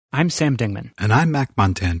I'm Sam Dingman. And I'm Mac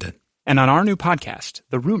Montandon. And on our new podcast,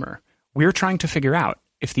 The Rumor, we're trying to figure out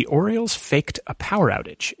if the Orioles faked a power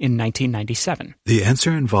outage in 1997. The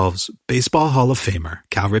answer involves Baseball Hall of Famer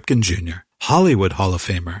Cal Ripken Jr., Hollywood Hall of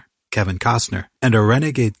Famer Kevin Costner, and a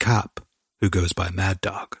renegade cop who goes by Mad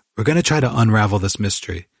Dog. We're going to try to unravel this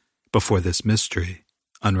mystery before this mystery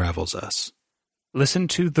unravels us. Listen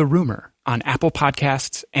to The Rumor on Apple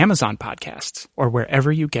Podcasts, Amazon Podcasts, or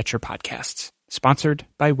wherever you get your podcasts. Sponsored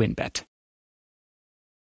by WinBet.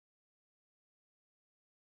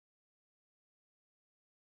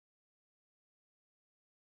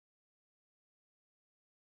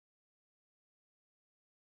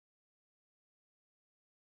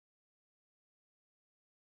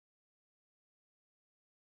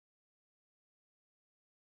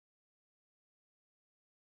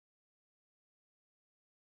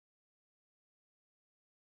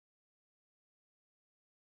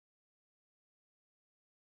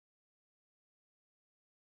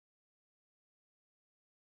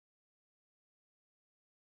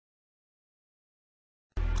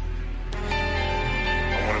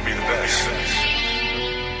 I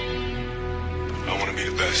want to be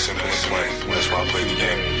the best. Simple and plain. That's why I play the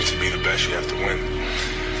game. To be the best, you have to win.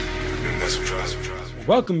 And that's what drives me.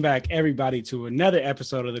 Welcome back, everybody, to another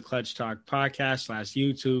episode of the Clutch Talk podcast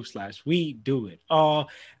 /YouTube/We Do It All.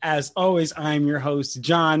 As always, I'm your host,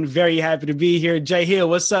 John. Very happy to be here. Jay Hill,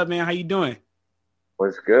 what's up, man? How you doing?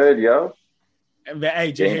 What's good, yo?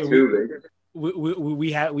 Hey, Jay Game Hill. two, baby.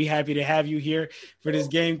 We happy to have you here for this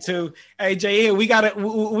game too. Hey, Jay Hill, we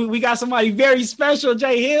got somebody very special.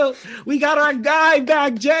 Jay Hill, we got our guy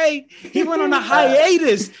back. Jay, he went on a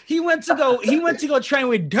hiatus. He went to go train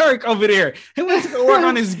with Dirk over there. He went to go work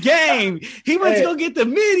on his game. He went to go get the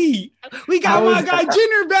midi. We got my guy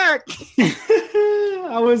Jenner back.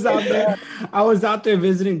 I was out there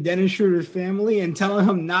visiting Dennis Schroeder's family and telling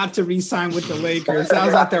him not to re-sign with the Lakers. I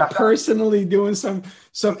was out there personally doing some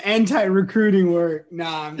anti-recruiting work.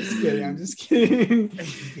 Nah, I'm just kidding.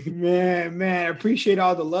 Man, I appreciate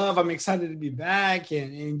all the love. I'm excited to be back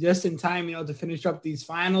and just in time, to finish up these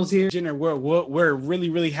finals here. Jenner, we're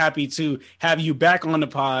really happy to have you back on the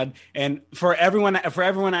pod. And for everyone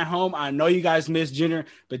at home, I know you guys miss Jenner,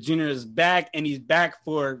 but Jenner is back and he's back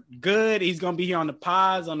for good. He's gonna be here on the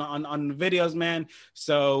pods, on the videos, man.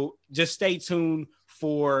 So just stay tuned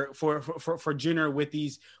for Jenner with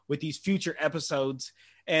these future episodes.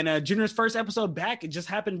 And Jenner's first episode back, it just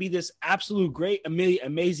happened to be this absolute great,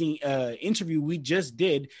 amazing interview we just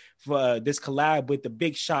did for this collab with the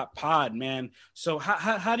Big Shot Pod, man. So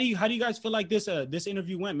how do you guys feel like this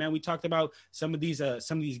interview went, man? We talked about some of these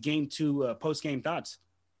game two post game thoughts.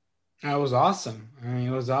 It was awesome. I mean,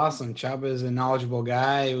 it was awesome. Chaba is a knowledgeable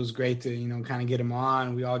guy. It was great to kind of get him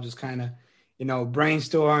on. We all just kind of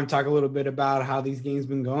brainstorm, talk a little bit about how these games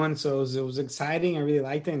been going. So it was exciting. I really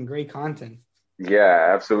liked it and great content.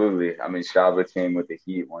 Yeah, absolutely. I mean, Shaba came with the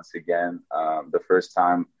heat once again. The first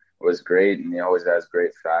time was great, and he always has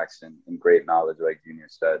great facts and great knowledge, like Junior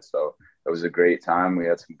said. So it was a great time. We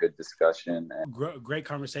had some good discussion. Great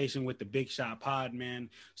conversation with the Big Shot Pod, man.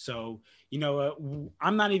 So,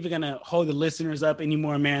 I'm not even going to hold the listeners up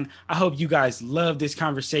anymore, man. I hope you guys love this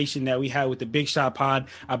conversation that we had with the Big Shot Pod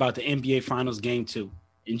about the NBA Finals Game 2.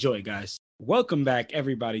 Enjoy, guys. Welcome back,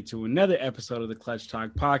 everybody, to another episode of the Clutch Talk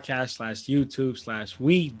podcast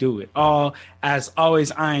 /YouTube/We Do It All. As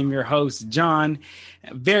always, I am your host, John.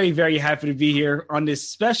 Very happy to be here on this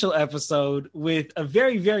special episode with a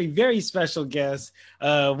very special guest.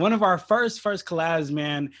 One of our first collabs,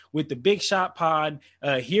 man, with the Big Shot Pod.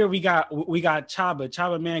 Here we got Chaba.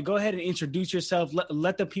 Chaba, man, go ahead and introduce yourself.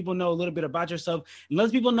 Let the people know a little bit about yourself, and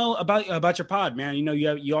let people know about your pod, man.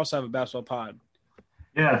 You also have a basketball pod.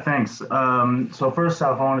 Yeah, thanks. So first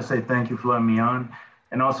off, I want to say thank you for letting me on.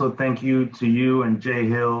 And also thank you to you and Jay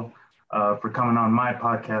Hill for coming on my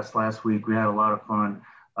podcast last week. We had a lot of fun.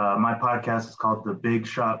 My podcast is called The Big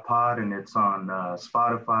Shot Pod, and it's on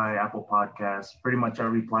Spotify, Apple Podcasts, pretty much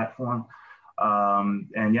every platform.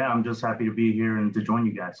 And yeah, I'm just happy to be here and to join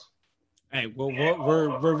you guys. Hey, well,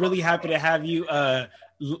 we're really happy to have you.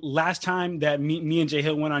 Last time that me and Jay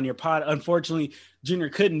Hill went on your pod, unfortunately, Junior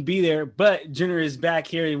couldn't be there, but Junior is back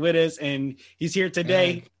here with us, and he's here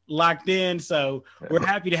today, locked in. So we're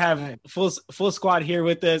happy to have full squad here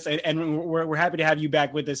with us, and we're happy to have you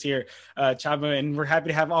back with us here, Chaba, and we're happy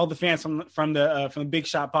to have all the fans from the Big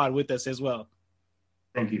Shot Pod with us as well.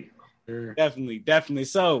 Thank you. Definitely.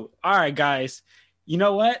 So, all right, guys, you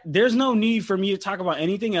know what? There's no need for me to talk about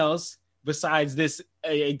anything else besides this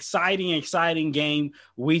exciting game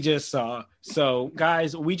we just saw. So,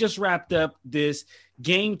 guys, we just wrapped up this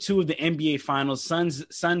Game 2 of the NBA Finals.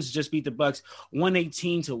 Suns just beat the Bucks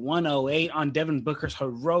 118-108 on Devin Booker's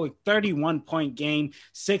heroic 31-point game,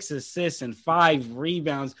 6 assists and 5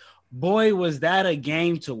 rebounds. Boy, was that a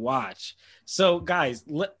game to watch. So, guys,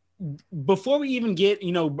 before we even get,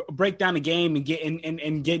 break down the game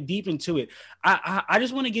and get deep into it, I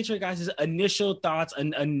just want to get your guys' initial thoughts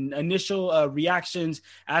and initial reactions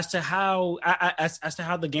as to how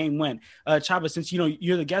the game went. Chaba, since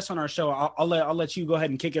you're the guest on our show, I'll let you go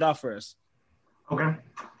ahead and kick it off for us. Okay.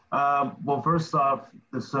 Well, first off,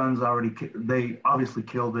 the Suns they obviously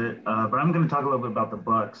killed it, but I'm going to talk a little bit about the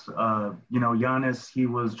Bucks. Giannis, he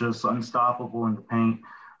was just unstoppable in the paint.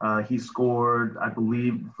 He scored, I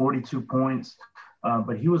believe, 42 points,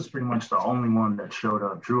 but he was pretty much the only one that showed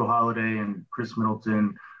up. Drew Holiday and Chris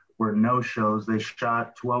Middleton were no-shows. They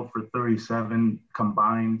shot 12 for 37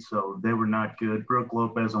 combined, so they were not good. Brook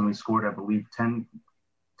Lopez only scored, I believe, 10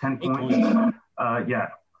 points.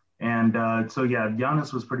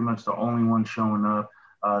 Giannis was pretty much the only one showing up.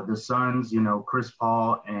 The Suns, Chris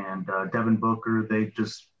Paul and Devin Booker,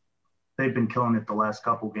 they've been killing it the last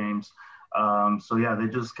couple games. They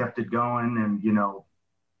just kept it going, and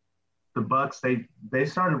the Bucks, they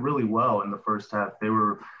started really well in the first half. They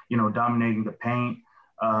were dominating the paint,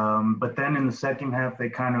 but then in the second half they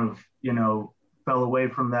kind of fell away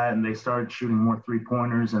from that, and they started shooting more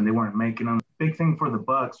 3-pointers, and they weren't making them. Big thing for the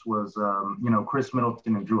Bucks was Chris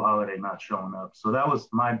Middleton and Drew Holiday not showing up. So that was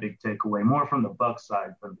my big takeaway, more from the Bucks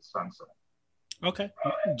side than the Suns side. Okay,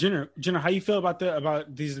 Jenner, how you feel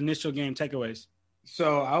about these initial game takeaways?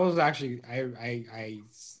 So I was actually I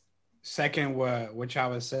second what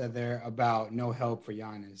Chava said there about no help for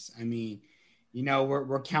Giannis. I mean,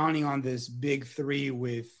 we're counting on this big three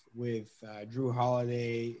with Drew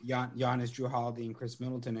Holiday, Giannis, Drew Holiday, and Chris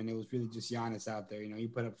Middleton, and it was really just Giannis out there. He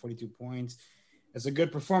put up 42 points. It's a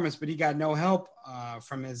good performance, but he got no help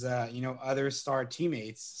from his other star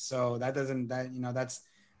teammates. So that's going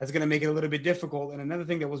to make it a little bit difficult. And another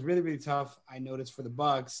thing that was really, really tough, I noticed for the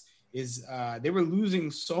Bucks, is they were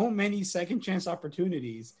losing so many second chance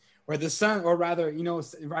opportunities where the Suns, or rather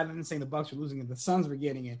than saying the Bucks were losing it, the Suns were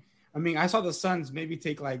getting it. I mean, I saw the Suns maybe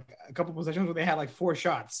take like a couple possessions where they had like 4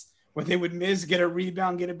 shots where they would miss, get a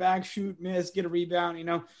rebound, get it back, shoot, miss, get a rebound,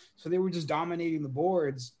 so they were just dominating the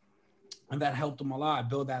boards, and that helped them a lot,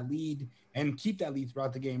 build that lead and keep that lead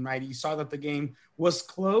throughout the game, right? You saw that the game was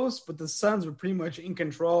close, but the Suns were pretty much in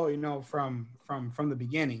control, from the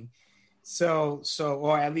beginning. So,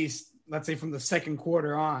 or at least let's say from the second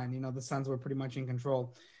quarter on, the Suns were pretty much in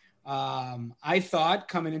control. I thought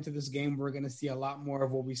coming into this game, we're going to see a lot more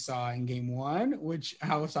of what we saw in game 1, which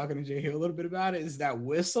I was talking to Jay Hill a little bit about it, is that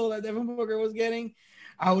whistle that Devin Booker was getting.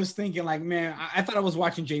 I was thinking like, man, I thought I was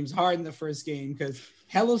watching James Harden the first game because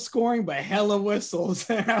hella scoring, but hella whistles.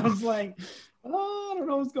 And I was like, I don't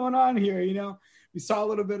know what's going on here. We saw a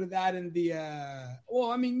little bit of that in the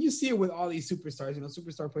you see it with all these superstars,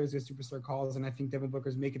 superstar players get superstar calls. And I think Devin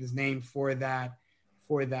Booker's making his name for that,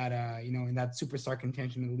 in that superstar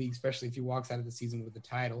contention in the league, especially if he walks out of the season with the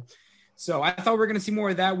title. So I thought we were going to see more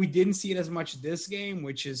of that. We didn't see it as much this game,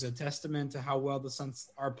 which is a testament to how well the Suns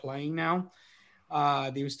are playing now.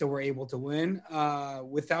 They still were able to win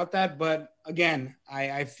without that. But again,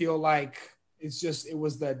 I feel like it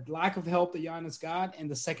was the lack of help that Giannis got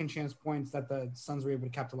and the second chance points that the Suns were able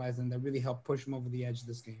to capitalize on that really helped push him over the edge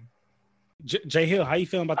this game. Jay Hill, how you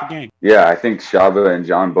feeling about the game? Yeah, I think Shaba and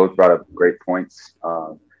John both brought up great points.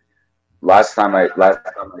 Last time I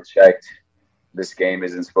checked, this game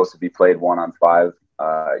isn't supposed to be played 1-on-5.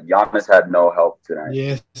 Giannis had no help tonight.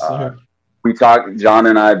 Yes, sir. We talked, John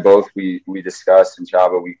and I both, we discussed, and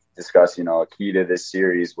Chava, we discussed, a key to this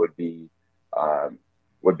series would be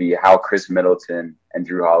how Chris Middleton and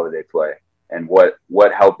Drew Holiday play, and what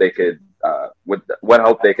help they could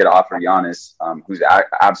offer Giannis, who's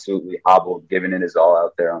absolutely hobbled, giving it his all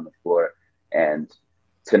out there on the floor. And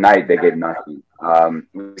tonight they gave nothing.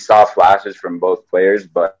 We saw flashes from both players,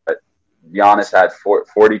 but Giannis had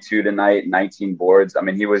 42 tonight, 19 boards. I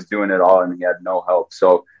mean, he was doing it all, and he had no help.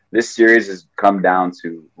 So this series has come down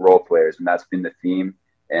to role players, and that's been the theme.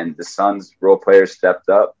 And the Suns role players stepped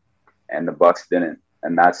up, and the Bucks didn't.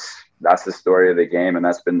 And that's the story of the game, and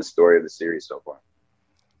that's been the story of the series so far.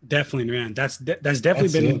 Definitely, man. That's definitely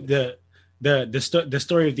been the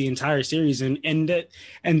story of the entire series, and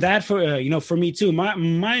that for me too.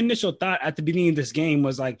 My initial thought at the beginning of this game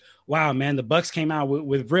was like, wow, man, the Bucks came out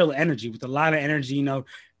with real energy, with a lot of energy,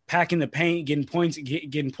 packing the paint, getting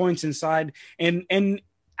points inside, and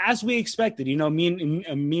as we expected,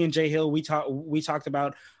 me and Jay Hill, we talked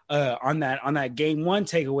about on that game one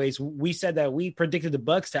takeaways, we said that we predicted the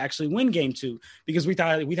Bucks to actually win game two because we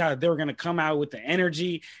thought they were going to come out with the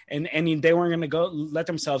energy and they weren't going to let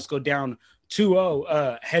themselves go down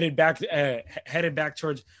 2-0 headed back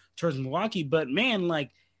towards Milwaukee. But man,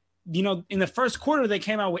 like, you know, in the first quarter they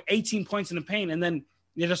came out with 18 points in the paint, and then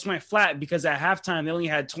they just went flat because at halftime they only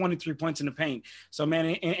had 23 points in the paint. So man,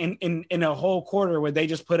 in a whole quarter where they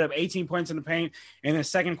just put up 18 points in the paint, and in the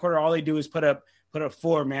second quarter all they do is put up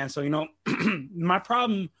 4, man. So, you know, my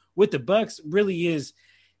problem with the Bucks really is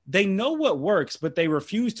they know what works, but they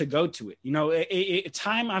refuse to go to it. You know,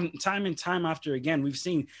 time and time after again, we've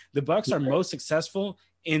seen the Bucks are most successful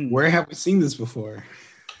in. Where have we seen this before?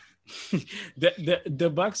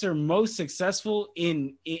 the Bucks are most successful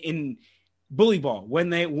in bully ball when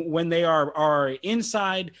they are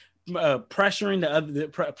inside. Pressuring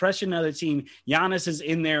the other team. Giannis is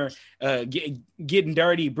in there getting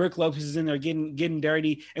dirty. Brook Lopez is in there getting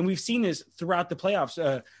dirty, and we've seen this throughout the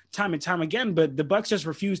playoffs time and time again. But the Bucks just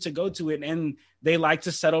refuse to go to it, and they like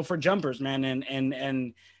to settle for jumpers, man.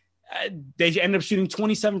 And they end up shooting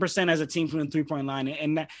 27% as a team from the 3-point line,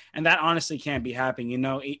 and that honestly can't be happening. You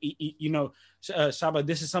know, Shaba,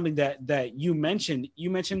 this is something that you mentioned.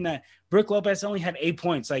 You mentioned that Brook Lopez only had 8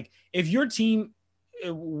 points. Like, if your team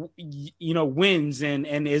wins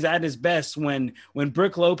and is at his best when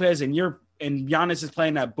Brook Lopez and Giannis is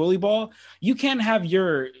playing that bully ball, you can't have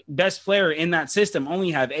your best player in that system only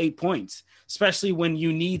have 8 points, especially when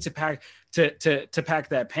you need to pack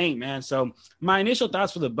that paint, man. So my initial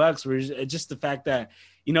thoughts for the Bucks were just the fact that,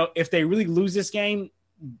 you know, if they really lose this game,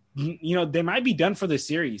 you know, they might be done for the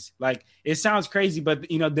series. Like, it sounds crazy, but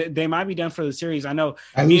you know, they might be done for the series. I know.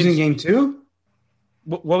 I losing game 2.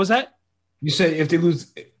 What was that? You said if they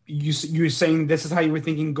lose, you were saying this is how you were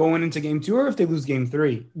thinking going into game 2, or if they lose game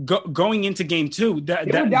 3? Going into game 2. They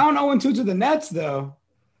were down 0-2 to the Nets, though.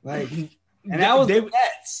 Like, and that was the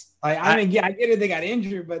Nets. Like, I mean, yeah, I get it. They got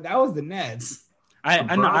injured, but that was the Nets.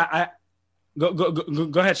 I know.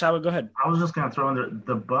 Go ahead, Shaba. Go ahead. I was just gonna throw in there.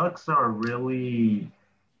 The Bucks are really,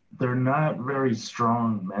 they're not very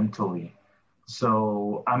strong mentally.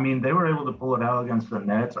 So I mean, they were able to pull it out against the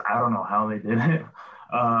Nets. I don't know how they did it.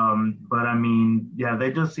 But I mean, yeah,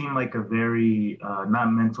 they just seem like a very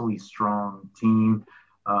not mentally strong team,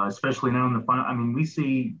 especially now in the final. I mean, we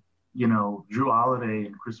see, you know, Drew Holiday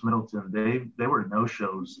and Chris Middleton, they were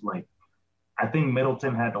no-shows. Like, I think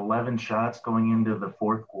Middleton had 11 shots going into the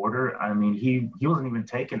fourth quarter. I mean, he wasn't even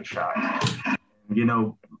taking shots. You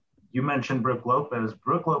know, you mentioned Brook Lopez.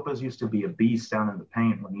 Brook Lopez used to be a beast down in the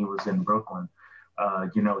paint when he was in Brooklyn.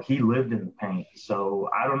 You know, he lived in the paint. So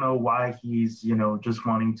I don't know why he's, you know, just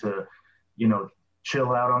wanting to, you know,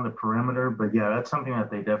 chill out on the perimeter. But yeah, that's something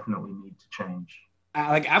that they definitely need to change.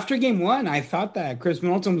 Like, after game 1, I thought that Chris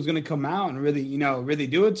Middleton was going to come out and really, you know, really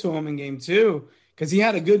do it to him in game 2, because he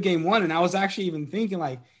had a good game 1. And I was actually even thinking,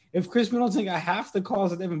 like, if Chris Middleton got half the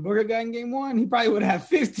calls that Devin Booker got in game 1, he probably would have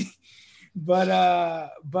 50. But I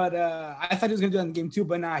thought he was going to do that in game 2.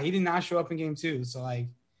 But nah, he did not show up in game 2. So, like,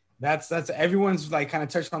 that's everyone's like kind of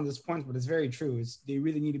touched on this point, but it's very true. They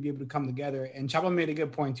really need to be able to come together. And Chapa made a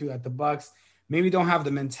good point too, that the Bucks maybe don't have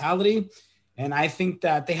the mentality, and I think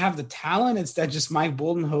that they have the talent. It's that just Mike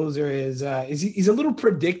Budenholzer is he's a little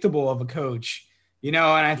predictable of a coach, you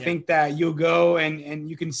know. And I think that you'll go and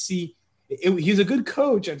you can see he's a good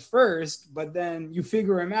coach at first, but then you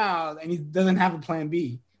figure him out and he doesn't have a plan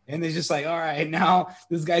B, and it's just like, all right, now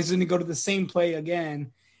this guy's going to go to the same play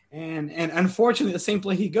again. And unfortunately, the same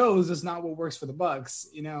play he goes is not what works for the Bucks.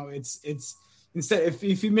 You know, it's instead, if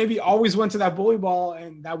he maybe always went to that bully ball,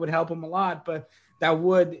 and that would help him a lot, but that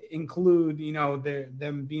would include, you know,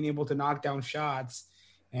 them being able to knock down shots.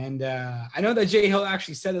 And I know that Jay Hill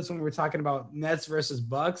actually said this when we were talking about Nets versus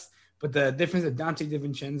Bucks, but the difference that Dante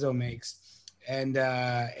DiVincenzo makes,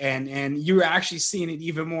 and you're actually seeing it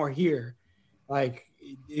even more here. Like,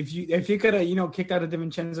 if you could have, you know, kicked out of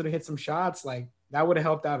DiVincenzo to hit some shots, like, that would have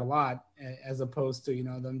helped out a lot, as opposed to, you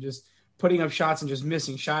know, them just putting up shots and just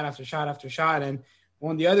missing shot after shot after shot. And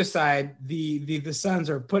on the other side, the Suns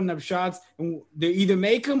are putting up shots, and they either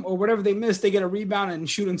make them, or whatever they miss, they get a rebound and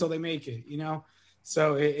shoot until they make it, you know?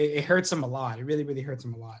 So it hurts them a lot. It really, really hurts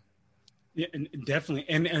them a lot. Yeah, definitely.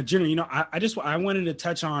 And Junior, you know, I wanted to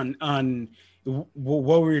touch on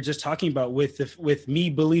what we were just talking about with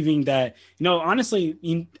me believing that, you know, honestly,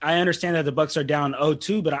 I understand that the Bucks are down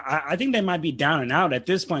 0-2, but I think they might be down and out at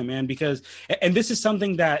this point, man, because, and this is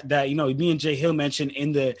something that, you know, me and Jay Hill mentioned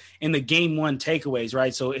in the game 1 takeaways,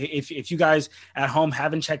 right? So if you guys at home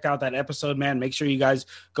haven't checked out that episode, man, make sure you guys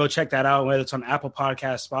go check that out, whether it's on Apple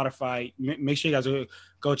Podcasts, Spotify, make sure you guys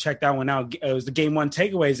go check that one out. It was the game one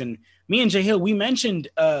takeaways. And me and Jay Hill, we mentioned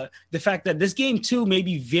the fact that this game two may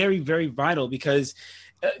be very, very vital because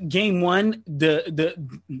game one, the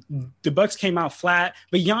Bucks came out flat,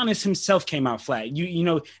 but Giannis himself came out flat. You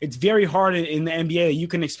know, it's very hard in the NBA that you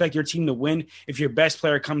can expect your team to win if your best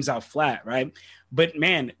player comes out flat, right? But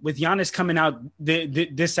man, with Giannis coming out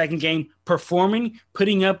this second game, performing,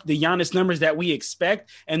 putting up the Giannis numbers that we expect,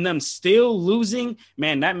 and them still losing,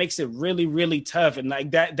 man, that makes it really, really tough. And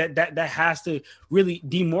like that has to really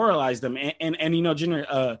demoralize them. And you know,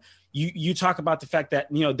 Junior, you talk about the fact that,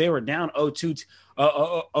 you know, they were down 0-2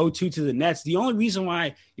 to the Nets. The only reason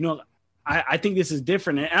why, you know, I think this is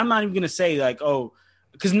different, and I'm not even going to say like, oh,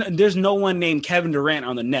 because there's no one named Kevin Durant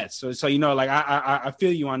on the Nets. So you know, like I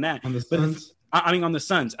feel you on that. On the Suns? I mean, on the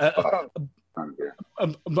Suns. But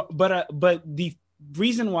the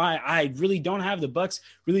reason why I really don't have the Bucks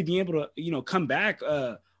really being able to, you know, come back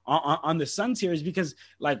on the Suns here is because,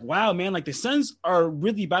 like, wow, man, like the Suns are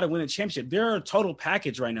really about to win a championship. They're a total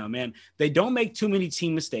package right now, man. They don't make too many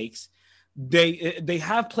team mistakes. They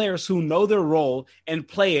have players who know their role and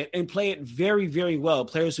play it very, very well.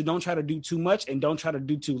 Players who don't try to do too much and don't try to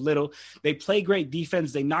do too little. They play great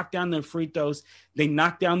defense. They knock down their free throws. They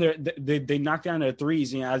knock down their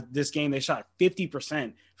threes. You know, this game they shot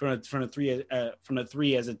 50% from the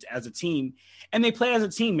three as a team, and they play as a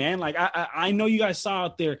team, man. Like I know you guys saw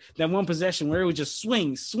out there that one possession where it was just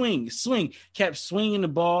swing, kept swinging the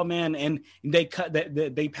ball, man, and they cut that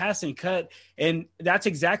they pass and cut, and that's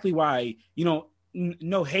exactly why, you know.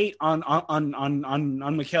 No hate on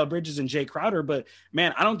Mikal Bridges and Jay Crowder, but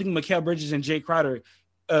man, I don't think Mikal Bridges and Jay Crowder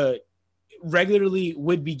regularly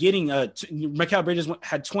would be getting Mikal Bridges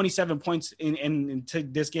had 27 points in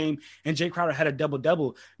this game, and Jay Crowder had a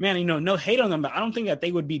double. Man, you know, no hate on them, but I don't think that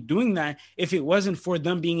they would be doing that if it wasn't for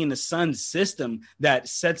them being in the Suns system that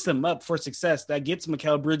sets them up for success, that gets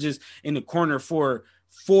Mikal Bridges in the corner for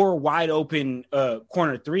 4 wide open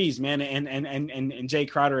corner threes, man, and Jay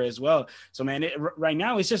Crowder as well. So, man, right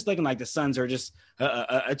now it's just looking like the Suns are just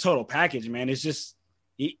a total package, man. It's just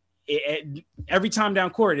every time down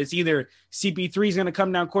court, it's either CP3 is going to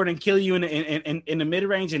come down court and kill you in the mid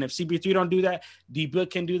range, and if CP3 don't do that, D-Book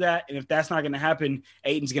can do that, and if that's not going to happen,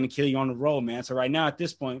 Ayton's going to kill you on the roll, man. So right now at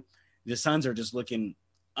this point, the Suns are just looking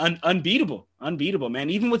unbeatable, man.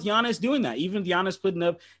 Even with Giannis doing that, even Giannis putting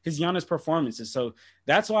up his Giannis performances. So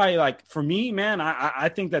that's why, like, for me, man, I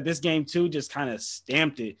think that this game too just kind of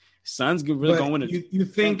stamped it. Suns really going to win. You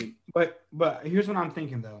think, but here's what I'm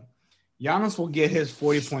thinking though. Giannis will get his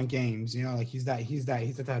 40-point games, you know, like he's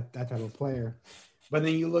that type of player. But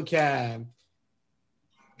then you look at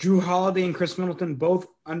Drew Holiday and Chris Middleton both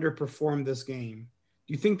underperformed this game.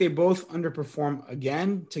 Do you think they both underperform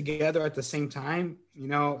again together at the same time? You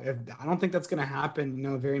know, I don't think that's going to happen, you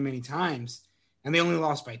know, very many times. And they only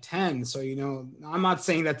lost by 10. So, you know, I'm not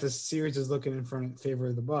saying that the series is looking in favor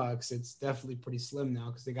of the Bucks. It's definitely pretty slim now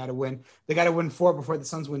because they got to win. They got to win 4 before the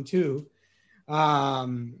Suns win 2.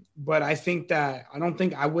 But I think that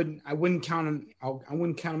I wouldn't count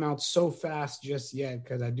them out so fast just yet,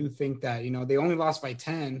 because I do think that, you know, they only lost by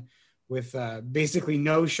 10 with basically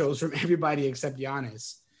no shows from everybody except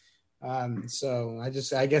Giannis. So I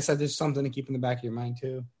guess that's just something to keep in the back of your mind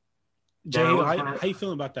too. Jay, how you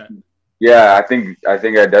feeling about that? Yeah, I think I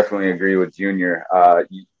definitely agree with Junior.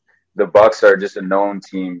 The Bucks are just a known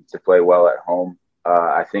team to play well at home.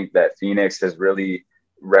 I think that Phoenix has really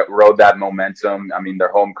rode that momentum. I mean,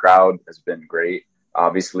 their home crowd has been great,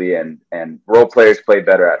 obviously, and role players play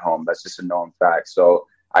better at home. That's just a known fact. So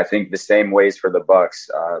I think the same ways for the Bucks.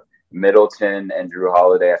 Middleton and Drew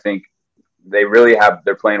Holiday, I think they really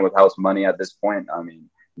they're playing with house money at this point. I mean,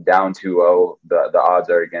 down 2-0, the odds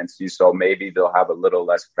are against you. So maybe they'll have a little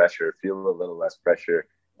less pressure, feel a little less pressure,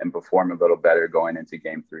 and perform a little better going into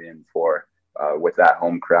game 3 and 4 with that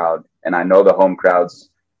home crowd. And I know the home crowds,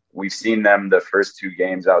 we've seen them the first 2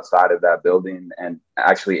 games outside of that building and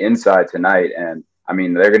actually inside tonight. And I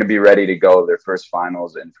mean, they're going to be ready to go, their first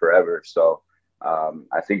finals in forever. So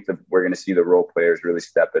I think that we're going to see the role players really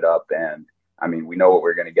step it up. And I mean, we know what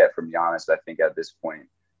we're going to get from Giannis, I think, at this point.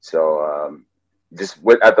 So just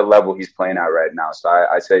at the level he's playing at right now. So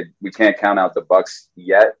I say we can't count out the Bucks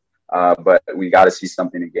yet, but we got to see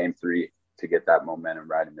something in game 3 to get that momentum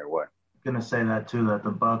riding their way. Going to say that too, that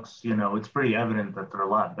the Bucks, you know, it's pretty evident that they're a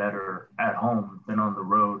lot better at home than on the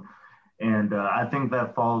road. And I think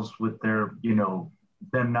that falls with their, you know,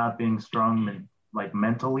 them not being strong like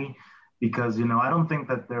mentally, because, you know, I don't think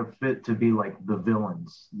that they're fit to be like the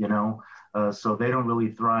villains, you know, so they don't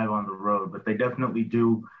really thrive on the road, but they definitely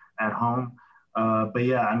do at home. But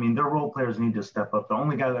yeah, I mean, their role players need to step up. The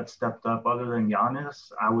only guy that stepped up other than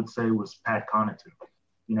Giannis, I would say, was Pat Connaughton.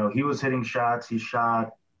 he was hitting shots. He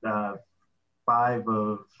shot 4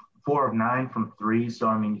 of 9 from 3. So,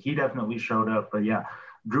 I mean, he definitely showed up. But, yeah,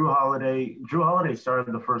 Drew Holiday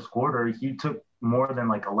started the first quarter. He took more than,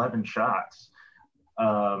 11 shots.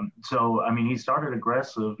 So, I mean, he started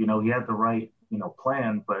aggressive. He had the right,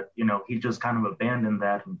 plan. But, he just kind of abandoned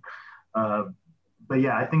that. But,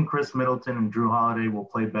 yeah, I think Chris Middleton and Drew Holiday will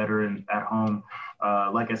play better at home.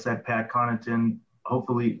 Like I said, Pat Connaughton,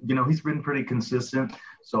 hopefully, he's been pretty consistent.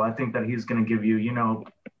 So I think that he's going to give you,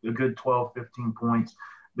 a good 12, 15 points.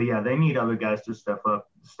 But, yeah, they need other guys to step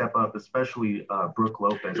up, especially Brook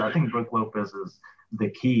Lopez. I think Brook Lopez is the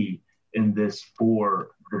key in this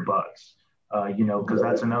for the Bucks, because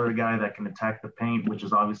that's another guy that can attack the paint, which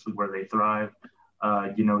is obviously where they thrive.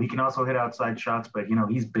 He can also hit outside shots, but,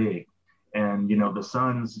 he's big. And, the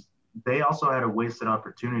Suns, they also had a wasted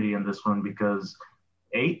opportunity in this one because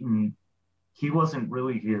Ayton, he wasn't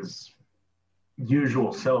really his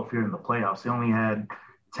usual self here in the playoffs. He only had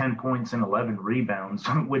 10 points and 11 rebounds,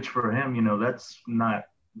 which for him, that's not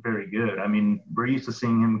very good. I mean, we're used to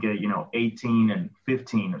seeing him get, 18 and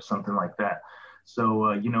 15 or something like that.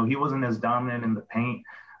 So, he wasn't as dominant in the paint.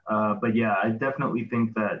 But, yeah, I definitely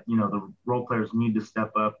think that, the role players need to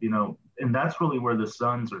step up, and that's really where the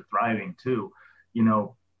Suns are thriving too.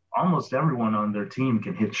 Almost everyone on their team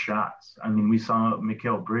can hit shots. I mean, we saw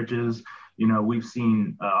Mikal Bridges. We've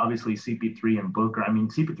seen obviously CP3 and Booker. I mean,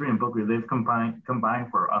 CP3 and Booker, they've combined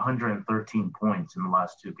for 113 points in the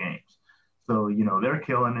last 2 games. So, they're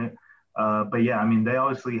killing it. But, yeah, I mean, they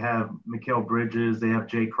obviously have Mikal Bridges. They have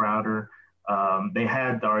Jay Crowder. They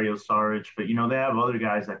had Dario Saric. But, they have other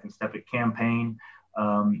guys that can step at campaign.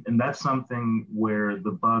 And that's something where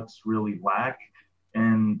the Bucks really lack.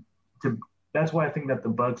 And that's why I think that the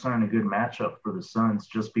Bucks aren't a good matchup for the Suns,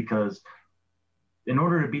 just because in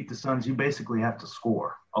order to beat the Suns, you basically have to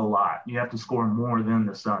score a lot. You have to score more than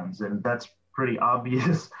the Suns. And that's pretty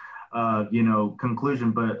obvious,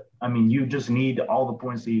 conclusion. But, I mean, you just need all the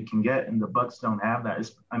points that you can get, and the Bucks don't have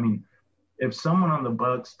that. If someone on the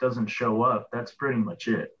Bucks doesn't show up, that's pretty much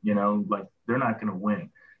it. They're not going to win.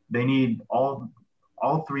 They need all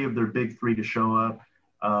 3 of their big 3 to show up.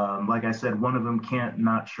 Like I said, one of them can't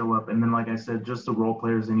not show up. And then, like I said, just the role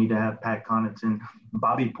players, they need to have Pat Connaughton.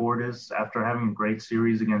 Bobby Portis, after having a great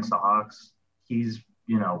series against the Hawks, he's,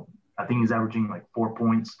 I think he's averaging 4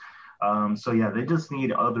 points. So, yeah, they just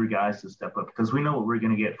need other guys to step up because we know what we're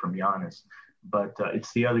going to get from Giannis. But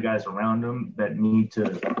it's the other guys around him that need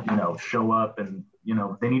to, show up and,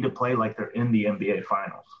 they need to play like they're in the NBA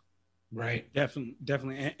Finals. Right.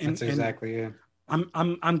 Definitely. And that's exactly it.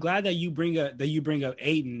 I'm glad that you bring up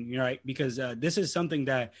Ayton, right? Because this is something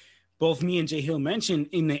that both me and Jay Hill mentioned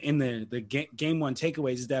in the game 1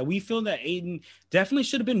 takeaways, is that we feel that Ayton definitely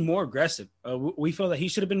should have been more aggressive. We feel that he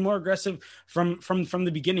should have been more aggressive from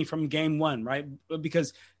the beginning, from game 1, right?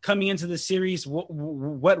 Because coming into the series,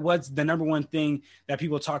 what was the number one thing that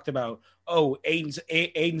people talked about? Oh,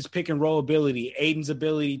 Ayton's pick and roll ability, Ayton's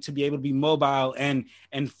ability to be able to be mobile and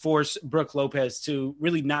force Brook Lopez to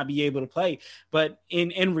really not be able to play. But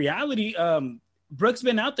in reality, Brook's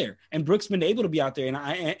been out there, and Brook's been able to be out there,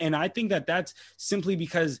 and I think that that's simply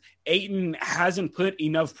because Ayton hasn't put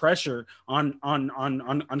enough pressure on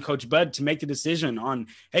Coach Bud to make the decision on,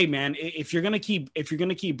 hey man, if you're gonna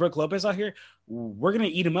keep Brook Lopez out here, we're gonna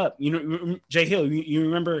eat him up. Jay Hill, you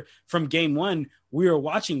remember from game 1,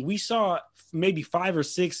 we saw maybe 5 or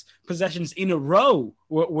 6 possessions in a row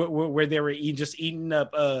where they were just eating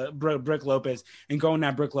up Brook Lopez and going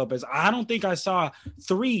at Brook Lopez. I don't think I saw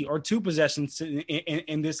 3 or 2 possessions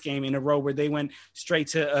in this game in a row where they went straight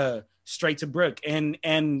to Brook. And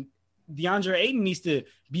DeAndre Ayton needs to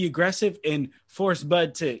be aggressive and force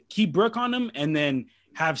Bud to keep Brook on him, and then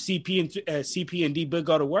have CP and D Book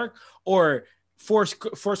go to work, or force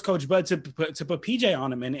Coach Bud to put PJ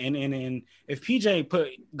on him. And if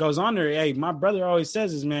PJ goes on there, hey, my brother always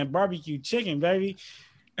says this, man, barbecue chicken, baby.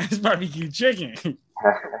 It's barbecue chicken.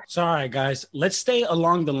 So, all right, guys, let's stay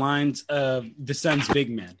along the lines of the Suns' big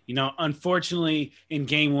man. Unfortunately, in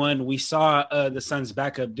game 1, we saw the Suns'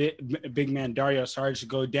 backup big man Dario Saric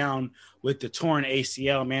go down with the torn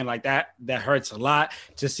ACL. Man, like that hurts a lot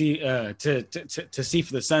to see to see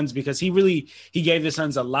for the Suns, because he gave the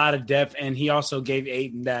Suns a lot of depth, and he also gave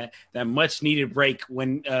Ayton that much needed break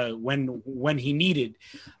when he needed.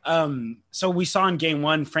 So we saw in game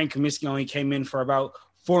 1, Frank Kaminsky only came in for about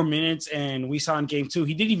 4 minutes, and we saw in game 2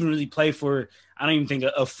 he didn't even really play for, I don't even think,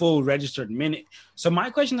 a full registered minute. So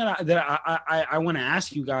my question that I want to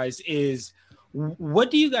ask you guys is,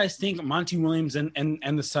 what do you guys think Monty Williams and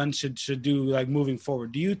the Suns should do, like, moving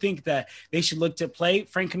forward? Do you think that they should look to play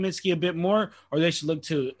Frank Kaminsky a bit more, or they should look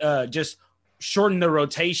to just shorten the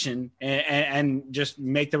rotation and just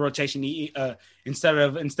make the rotation instead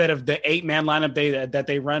of the 8-man lineup that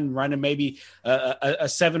they run maybe a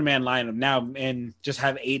 7-man lineup now, and just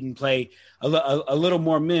have Ayton play a little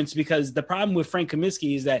more minutes, because the problem with Frank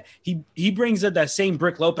Kaminsky is that he brings up that same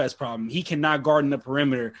Brook Lopez problem. He cannot guard in the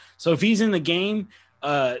perimeter. So if he's in the game,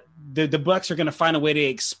 the Bucks are going to find a way to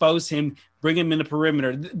expose him, bring him in the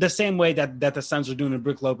perimeter, the same way that the Suns are doing to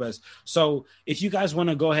Brook Lopez. So if you guys want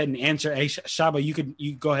to go ahead and answer, hey, Shaba,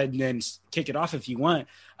 you go ahead and then kick it off if you want.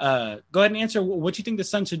 Go ahead and answer what you think the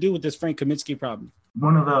Suns should do with this Frank Kaminsky problem.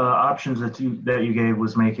 One of the options that you gave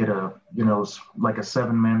was make it like a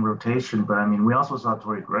 7-man rotation. But I mean, we also saw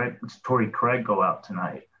Torrey Craig go out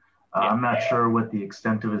tonight. I'm not sure what the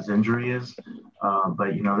extent of his injury is,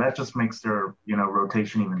 but that just makes their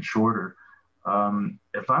rotation even shorter.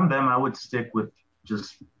 If I'm them, I would stick with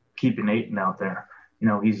just keeping Ayton out there.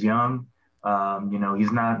 He's young.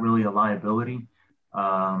 He's not really a liability.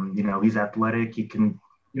 He's athletic. He can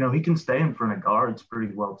stay in front of guards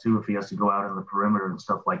pretty well too if he has to go out on the perimeter and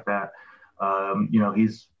stuff like that.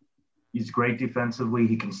 He's great defensively.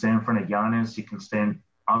 He can stay in front of Giannis. He can stand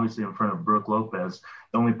obviously in front of Brook Lopez.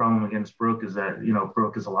 The only problem against Brook is that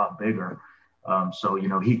Brook is a lot bigger. So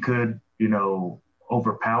he could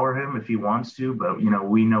overpower him if he wants to, but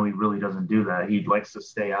we know he really doesn't do that. He likes to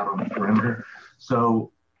stay out on the perimeter.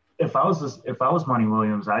 So if I was Monty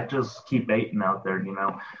Williams, I'd just keep Ayton out there.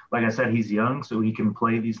 Like I said, he's young, so he can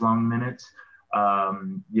play these long minutes.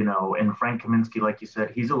 And Frank Kaminsky, like you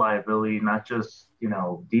said, he's a liability, not just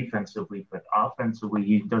defensively, but offensively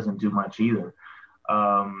he doesn't do much either.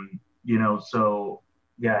 So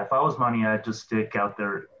yeah, if I was Monty, I'd just stick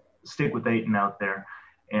with Ayton out there.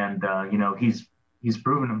 And he's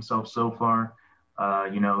proven himself so far.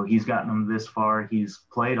 He's gotten him this far. He's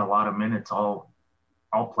played a lot of minutes all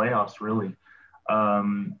playoffs really.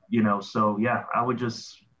 So yeah, I would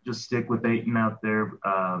just stick with Ayton out there,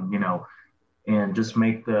 and just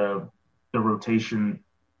make the rotation,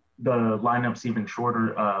 the lineups even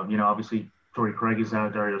shorter. Obviously Torrey Craig is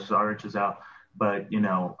out, Dario Saric is out, but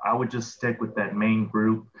I would just stick with that main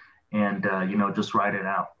group and just ride it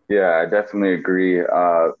out. Yeah, I definitely agree.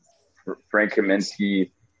 Frank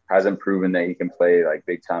Kaminsky hasn't proven that he can play like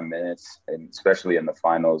big time minutes, and especially in the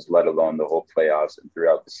finals, let alone the whole playoffs and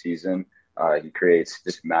throughout the season. He creates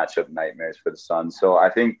just matchup nightmares for the Suns. So I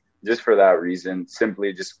think just for that reason,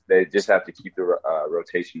 they just have to keep the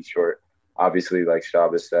rotation short. Obviously, like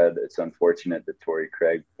Shaba said, it's unfortunate that Torrey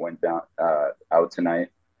Craig went down out tonight.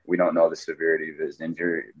 We don't know the severity of his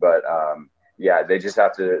injury, but yeah, they just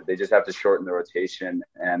have to shorten the rotation,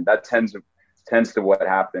 and that tends to what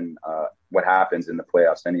happens in the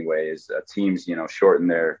playoffs anyway, is teams shorten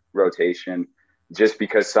their rotation just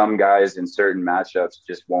because some guys in certain matchups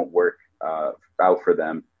just won't work out for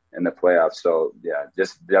them in the playoffs. So yeah,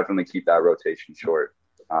 just definitely keep that rotation short,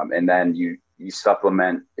 and then you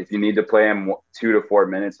supplement if you need to play him 2 to 4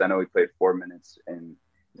 minutes. I know he played 4 minutes in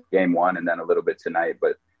game 1 and then a little bit tonight,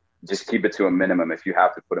 but just keep it to a minimum. If you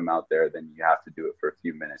have to put him out there, then you have to do it for a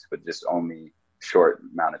few minutes, but just only short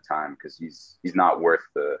amount of time, because he's not worth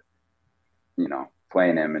the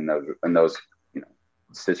playing him in those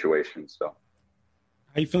situations. So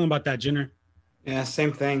how you feeling about that, Jenner? Yeah,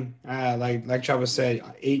 same thing. Like Chava said,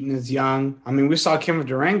 Ayton is young. I mean, we saw Kevin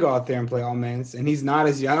Durant go out there and play all minutes, and he's not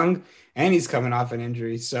as young, and he's coming off an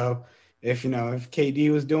injury. So if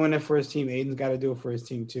KD was doing it for his team, Ayton's got to do it for his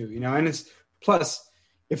team too. And it's plus,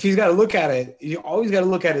 if he's got to look at it, you always got to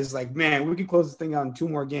look at it as like, man, we can close this thing out in 2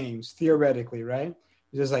 more games, theoretically, right?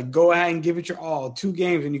 It's just like, go ahead and give it your all. 2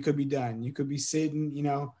 games and you could be done. You could be sitting,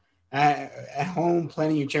 at home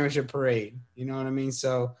planning your championship parade. You know what I mean?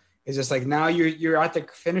 So it's just like, now you're at the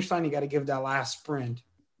finish line. You got to give that last sprint.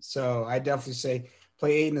 So I definitely say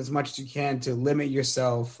play Ayton as much as you can to limit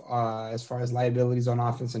yourself as far as liabilities on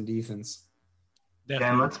offense and defense.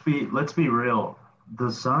 Definitely. And let's be real. The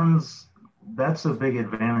Suns, that's a big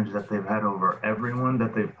advantage that they've had over everyone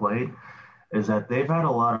that they've played, is that they've had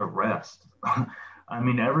a lot of rest. I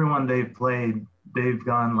mean, everyone they've played, they've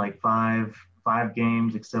gone like five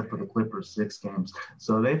games, except for the Clippers, 6 games.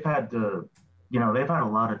 So they've had to, they've had a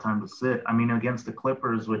lot of time to sit. I mean, against the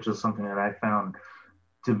Clippers, which is something that I found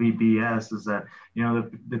to be BS, is that,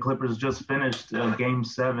 the Clippers just finished game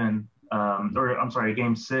 6,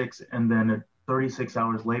 and then 36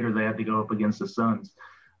 hours later, they had to go up against the Suns.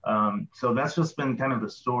 So that's just been kind of the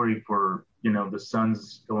story for, the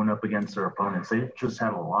Suns going up against their opponents. They've just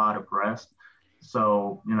had a lot of rest.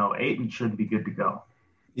 So, Ayton should be good to go.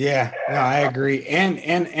 Yeah, no, I agree.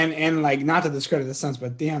 And like, not to discredit the Suns,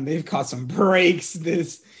 but damn, they've caught some breaks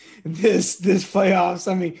this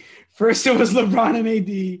playoffs. I mean, first it was LeBron and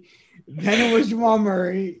AD, Then it was Jamal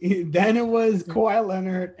Murray. Then it was Kawhi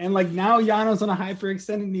Leonard. And like now Giannis on a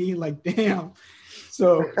hyperextended knee. Like, damn.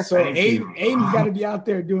 So Aiden's got to be out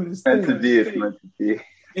there doing his Meant to thing. be, it's meant to be.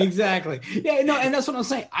 Exactly. Yeah, no, and that's what I'm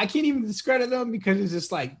saying. I can't even discredit them because it's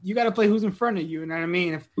just like you got to play who's in front of you. You know what I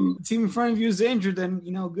mean? If the team in front of you is injured, then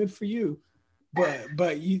good for you.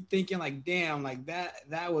 But you thinking like, damn, like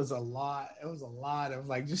that was a lot. It was a lot of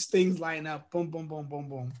like just things lining up, boom, boom, boom, boom,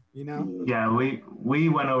 boom. Yeah, we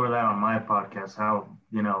went over that on my podcast. How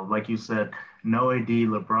like you said, no AD,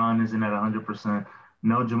 LeBron isn't at 100%.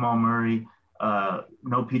 No Jamal Murray, no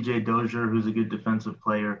PJ Dozier, who's a good defensive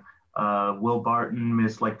player. Will Barton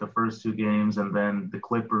missed like the first 2 games, and then the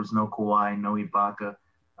Clippers, no Kawhi, no Ibaka,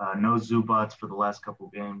 no Zubats for the last couple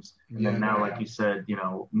games, and then now, like you said,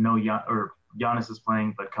 no Giannis is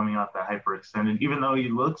playing, but coming off that hyperextended, even though he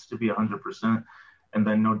looks to be 100%, and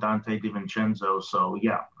then no Dante DiVincenzo. So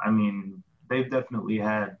yeah, I mean, they've definitely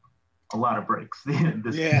had a lot of breaks.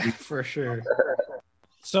 For sure.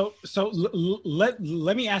 So let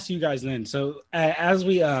me ask you guys then. So as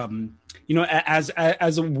we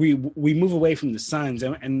as we move away from the Suns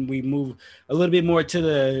and we move a little bit more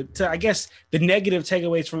to I guess the negative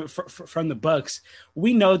takeaways from the Bucks,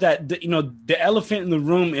 we know that the elephant in the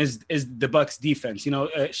room is the Bucks defense.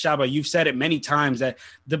 Shaba, you've said it many times that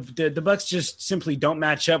the Bucks just simply don't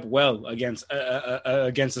match up well against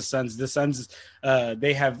the Suns. The Suns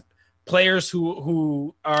they have players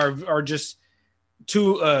who are just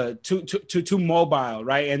too mobile,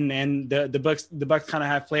 right? And the Bucks kind of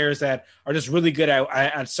have players that are just really good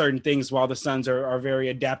at certain things, while the Suns are very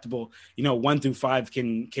adaptable. 1 through 5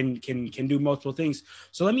 can do multiple things.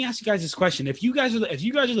 So let me ask you guys this question: If you guys are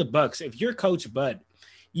the Bucks, if you're Coach Bud,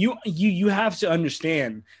 you have to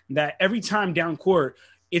understand that every time down court,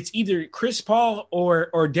 it's either Chris Paul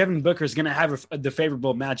or Devin Booker is going to have the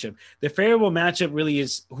favorable matchup. The favorable matchup really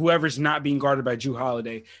is whoever's not being guarded by Jrue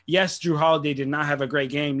Holiday. Yes, Jrue Holiday did not have a great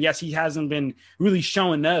game. Yes, he hasn't been really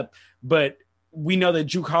showing up, but we know that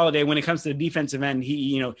Jrue Holiday, when it comes to the defensive end,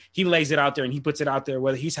 he lays it out there and he puts it out there,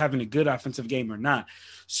 whether he's having a good offensive game or not.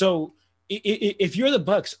 So if you're the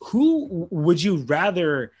Bucks, who would you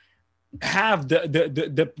rather have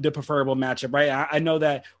the preferable matchup, right? I know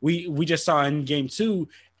that we just saw in game 2,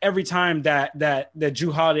 every time that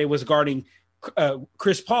Jrue Holiday was guarding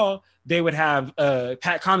Chris Paul, they would have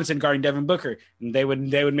Pat Connaughton guarding Devin Booker, and they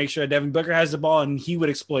would make sure Devin Booker has the ball and he would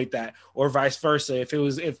exploit that, or vice versa.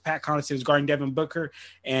 If Pat Connaughton was guarding Devin Booker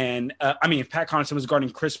and if Pat Connaughton was guarding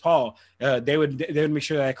Chris Paul, they would make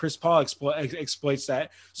sure that Chris Paul exploits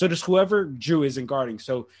that. So just whoever Jrue isn't guarding.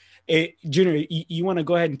 So Junior, you want to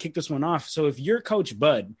go ahead and kick this one off. So if you're Coach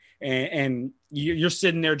Bud and you're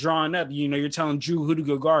sitting there drawing up, you're telling Jrue who to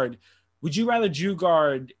go guard, would you rather Jrue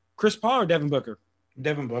guard Chris Paul or Devin Booker?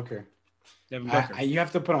 Devin Booker. You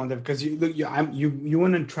have to put on Devin because you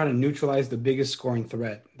want to try to neutralize the biggest scoring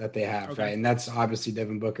threat that they have, okay, right? And that's obviously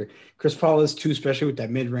Devin Booker. Chris Paul is too, especially with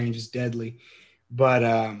that mid range, is deadly. But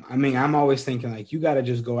I'm always thinking like you got to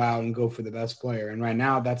just go out and go for the best player, and right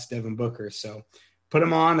now that's Devin Booker. So put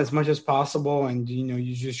him on as much as possible, and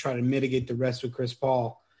you just try to mitigate the rest with Chris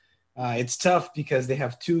Paul. It's tough because they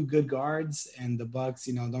have 2 good guards, and the Bucks,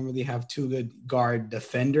 don't really have 2 good guard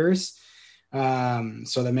defenders.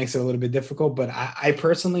 So that makes it a little bit difficult. But I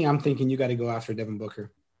personally, I'm thinking you got to go after Devin Booker.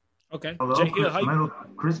 Okay.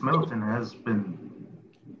 Chris Middleton has been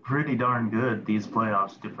pretty darn good these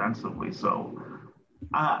playoffs defensively. So,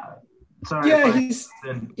 sorry.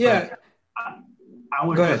 Yeah, I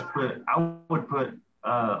would put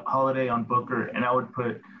Holiday on Booker, and I would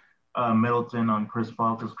put Middleton on Chris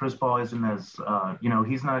Paul, because Chris Paul isn't as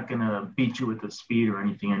he's not gonna beat you with his speed or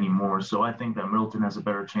anything anymore. So I think that Middleton has a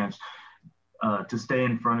better chance to stay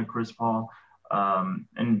in front of Chris Paul.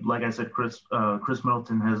 And like I said, Chris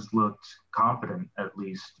Middleton has looked competent at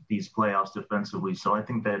least these playoffs defensively. So I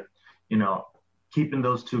think that keeping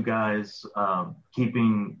those 2 guys,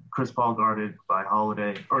 keeping Chris Paul guarded by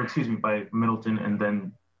by Middleton, and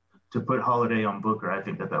then to put Holiday on Booker, I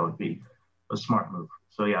think that would be a smart move.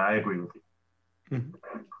 So yeah, I agree with you.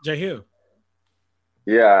 Jay Hugh.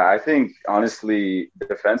 Yeah, I think honestly,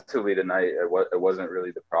 defensively tonight, it wasn't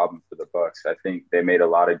really the problem for the Bucks. I think they made a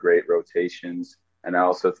lot of great rotations, and I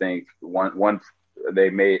also think the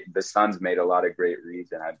Suns made a lot of great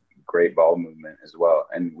reads and had great ball movement as well.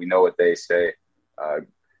 And we know what they say.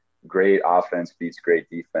 Great offense beats great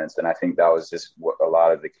defense, and I think that was just a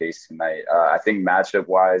lot of the case tonight. I think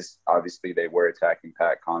matchup-wise, obviously they were attacking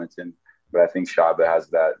Pat Connaughton, but I think Shaba has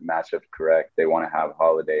that matchup correct. They want to have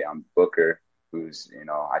Holiday on Booker, who's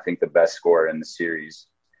I think the best scorer in the series,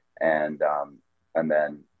 and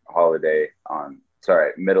then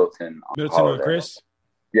Middleton on Chris.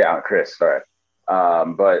 Yeah, Chris, sorry.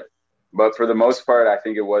 But for the most part, I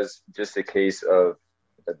think it was just a case of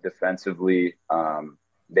defensively,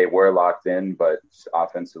 they were locked in, but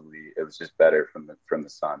offensively, it was just better from the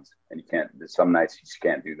Suns. And you can't. Some nights you just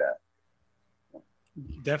can't do that.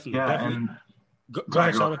 Definitely, Yeah, definitely. and Go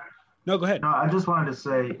ahead, Shaba. No, go ahead. no, I just wanted to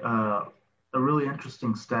say a really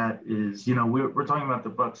interesting stat is, we're talking about the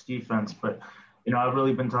Bucks defense, but I've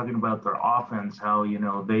really been talking about their offense, how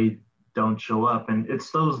they don't show up, and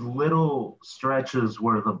it's those little stretches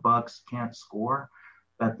where the Bucks can't score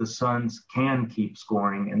that the Suns can keep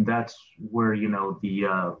scoring, and that's where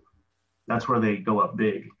that's where they go up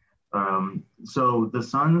big. So the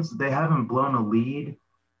Suns, they haven't blown a lead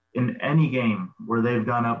in any game where they've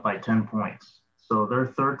gone up by 10 points. So they're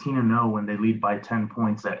 13-0 when they lead by 10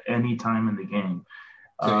 points at any time in the game.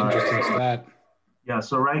 It's an interesting stat. Yeah,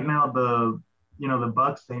 so right now the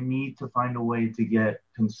Bucks, they need to find a way to get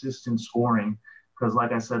consistent scoring because,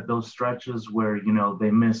 like I said, those stretches where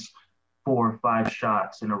they miss 4 or 5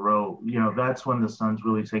 shots in a row, that's when the Suns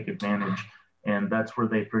really take advantage, and that's where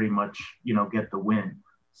they pretty much get the win.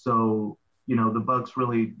 So the Bucks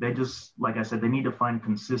really, they just, like I said, they need to find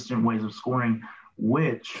consistent ways of scoring,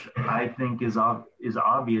 which I think is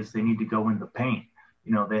obvious. They need to go in the paint.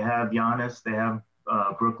 They have Giannis, they have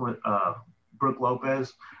Brook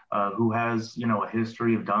Lopez, who has, a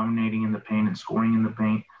history of dominating in the paint and scoring in the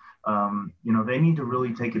paint. They need to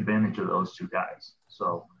really take advantage of those two guys.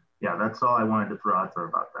 So, yeah, that's all I wanted to throw out there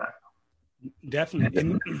about that.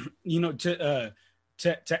 Definitely. And,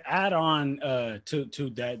 to add on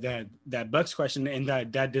to that Bucks question and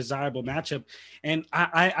that desirable matchup, and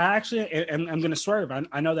I actually am going to swerve.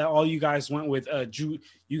 I know that all you guys went with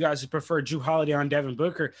you guys prefer Jrue Holiday on Devin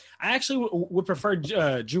Booker. I actually would prefer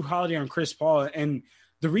Jrue Holiday on Chris Paul, and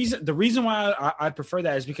the reason why I prefer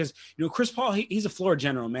that is because Chris Paul, he's a floor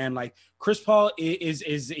general, man. Like Chris Paul is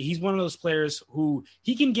he's one of those players who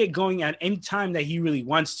he can get going at any time that he really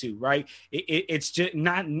wants to, right? It's just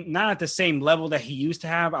not at the same level that he used to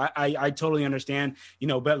have. I totally understand,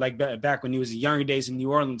 but like back when he was in younger days in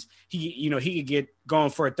New Orleans, he could get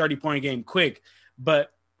going for a 30-point game quick,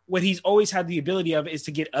 but what he's always had the ability of is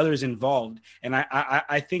to get others involved. And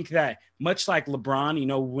I think that much like LeBron,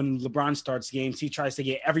 when LeBron starts games, he tries to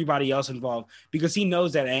get everybody else involved because he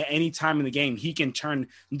knows that at any time in the game, he can turn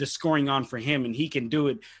the scoring on for him and he can do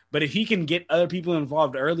it. But if he can get other people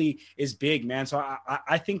involved early, is big, man. So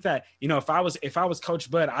I think that, if I was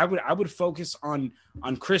Coach Bud, I would focus on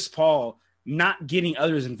Chris Paul not getting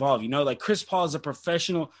others involved. Like Chris Paul is a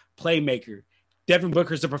professional playmaker. Devin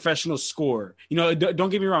Booker is a professional scorer. Don't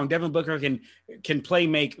get me wrong. Devin Booker can play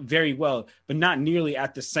make very well, but not nearly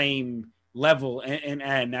at the same level and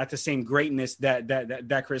at the same greatness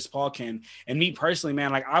that Chris Paul can. And me personally,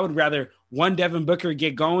 man, like I would rather one Devin Booker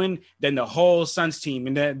get going than the whole Suns team,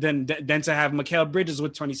 and then to have Mikal Bridges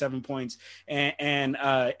with 27 points and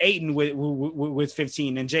Ayton with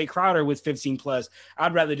 15 and Jay Crowder with 15 plus.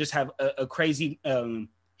 I'd rather just have a crazy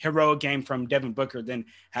heroic game from Devin Booker than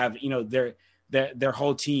have their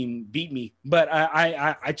whole team beat me. But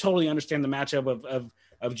I totally understand the matchup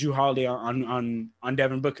of Jrue Holiday on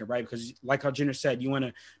Devin Booker, right? Because like how Jenner said, you want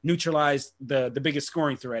to neutralize the biggest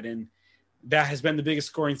scoring threat, and that has been the biggest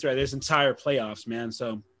scoring threat this entire playoffs, man.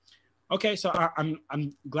 So, okay, so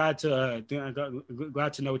I'm glad to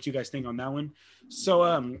know what you guys think on that one.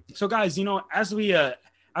 So guys, as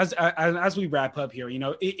we wrap up here,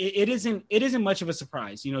 it isn't much of a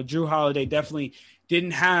surprise. Jrue Holiday definitely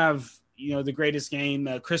didn't have the greatest game.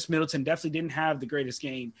 Chris Middleton definitely didn't have the greatest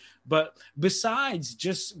game. But besides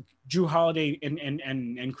just Jrue Holiday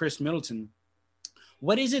and Chris Middleton,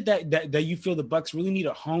 what is it that you feel the Bucks really need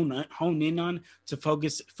to hone in on to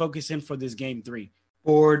focus in for this game 3?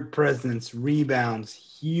 Board presence, rebounds,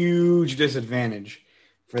 huge disadvantage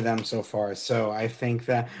for them so far. So I think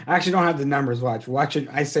that I actually don't have the numbers. Watching,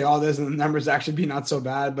 I say all this and the numbers actually be not so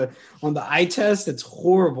bad, but on the eye test, it's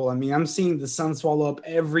horrible. I mean, I'm seeing the Suns swallow up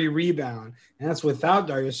every rebound, and that's without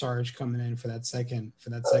Dario Saric coming in for that second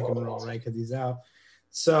role, right? Because he's out.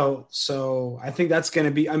 So I think that's going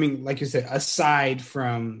to be, I mean, like you said, aside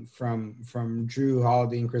from Jrue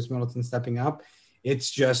Holiday and Chris Middleton stepping up,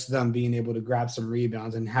 it's just them being able to grab some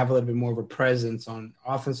rebounds and have a little bit more of a presence on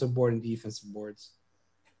offensive board and defensive boards.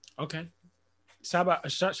 Okay.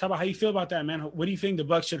 Shaba, how you feel about that, man? What do you think the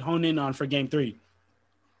Bucks should hone in on for game 3?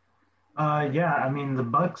 Yeah, I mean, the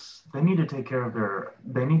Bucks, they need to take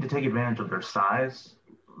advantage of their size.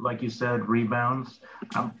 Like you said, rebounds.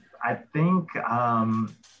 I think,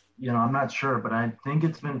 I'm not sure, but I think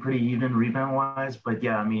it's been pretty even rebound-wise. But,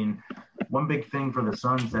 yeah, I mean, one big thing for the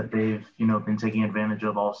Suns that they've, been taking advantage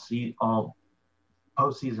of all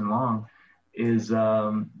postseason long is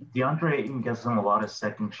DeAndre Ayton gets them a lot of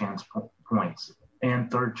second chance points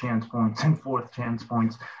and third chance points and fourth chance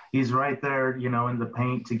points. He's right there, you know, in the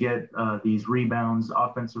paint to get these rebounds,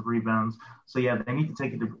 offensive rebounds. So yeah, they need to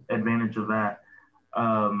take advantage of that.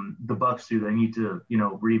 The Bucks do. They need to, you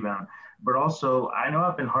know, rebound. But also, I know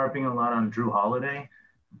I've been harping a lot on Drew Holiday,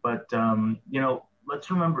 but you know,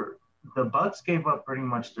 let's remember the Bucks gave up pretty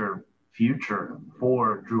much their future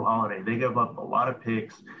for Drew Holiday. They gave up a lot of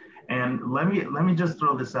picks. And let me just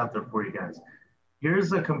throw this out there for you guys.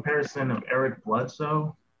 Here's a comparison of Eric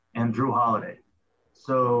Bledsoe and Drew Holiday.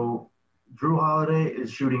 So Drew Holiday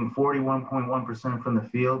is shooting 41.1% from the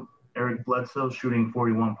field. Eric Bledsoe shooting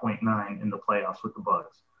 41.9% in the playoffs with the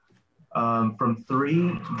Bucks. From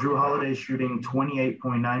three, Drew Holiday shooting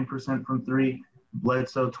 28.9% from three,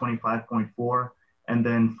 Bledsoe 25.4%. And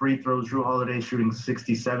then free throws, Drew Holiday shooting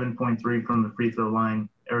 67.3% from the free throw line,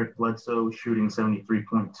 Eric Bledsoe shooting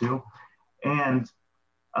 73.2%. And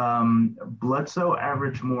Bledsoe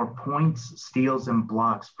averaged more points, steals, and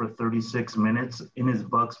blocks for 36 minutes in his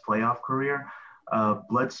Bucks playoff career.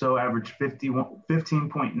 Bledsoe averaged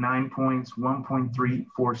 15.9 points,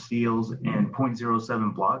 1.34 steals, and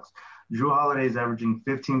 0.07 blocks. Drew Holiday is averaging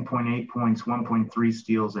 15.8 points, 1.3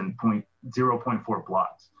 steals, and 0.4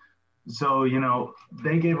 blocks. So, you know,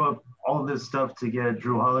 they gave up all this stuff to get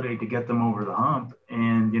Drew Holiday to get them over the hump.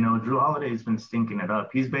 And, you know, Drew Holiday's been stinking it up.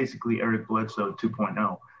 He's basically Eric Bledsoe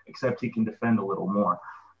 2.0, except he can defend a little more,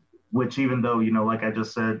 which even though, you know, like I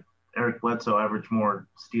just said, Eric Bledsoe averaged more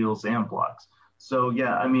steals and blocks. So,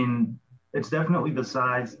 yeah, I mean, it's definitely the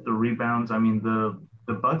size, the rebounds. I mean, the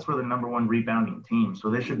Bucks were the number one rebounding team, so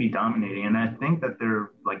they should be dominating. And I think that they're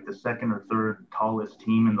like the second or third tallest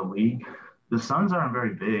team in the league. The Suns aren't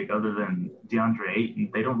very big other than DeAndre Ayton.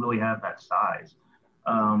 They don't really have that size.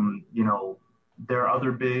 You know, there are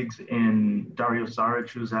other bigs in Dario Saric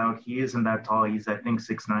who's out. He isn't that tall. He's, I think,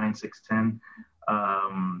 6'9",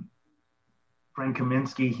 6'10". Frank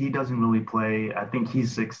Kaminsky, he doesn't really play. I think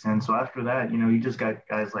he's 6'10". So after that, you know, you just got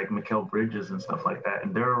guys like Mikal Bridges and stuff like that,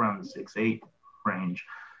 and they're around the 6'8" range.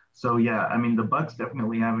 So, yeah, I mean, the Bucks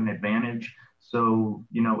definitely have an advantage. So,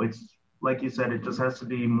 you know, it's like you said, it just has to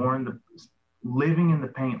be more in the living in the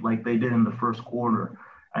paint like they did in the first quarter.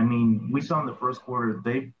 I mean, we saw in the first quarter,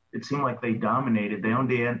 it seemed like they dominated. They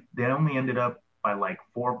only ended up by like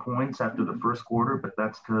 4 points after the first quarter, but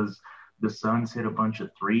that's because the Suns hit a bunch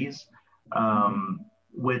of threes,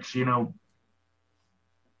 which, you know,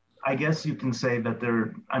 I guess you can say that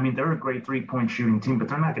they're a great 3-point shooting team, but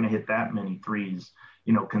they're not going to hit that many threes,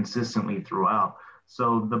 you know, consistently throughout.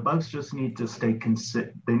 So the Bucks just need to stay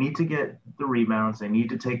consistent. They need to get the rebounds. They need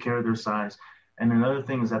to take care of their size. And another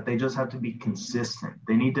thing is that they just have to be consistent.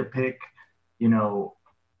 They need to pick, you know,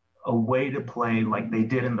 a way to play like they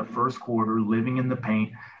did in the first quarter, living in the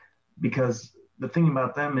paint. Because the thing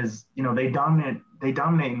about them is, you know, they dominate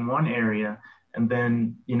in one area, and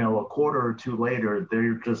then, you know, a quarter or two later,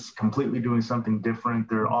 they're just completely doing something different.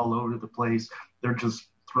 They're all over the place. They're just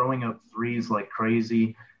throwing up threes like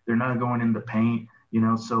crazy. They're not going in the paint, you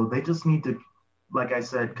know, so they just need to, like I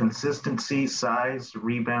said, consistency, size,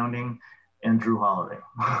 rebounding, and Drew Holiday.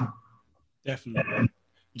 Definitely.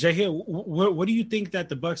 Jay Hill, what do you think that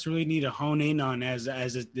the Bucks really need to hone in on as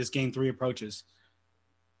this game 3 approaches?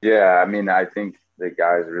 Yeah, I mean, I think the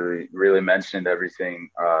guys really mentioned everything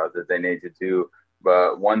that they need to do.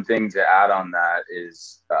 But one thing to add on that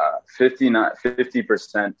is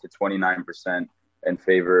 50% to 29% in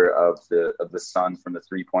favor of the Suns from the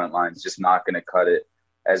 3-point line is just not going to cut it,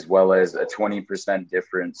 as well as a 20%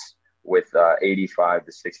 difference with 85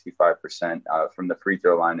 to 65% from the free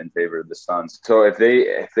throw line in favor of the Suns. So if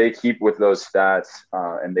they keep with those stats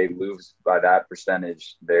and they lose by that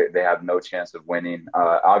percentage, they have no chance of winning.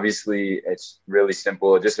 Obviously, it's really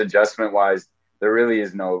simple. Just adjustment-wise, there really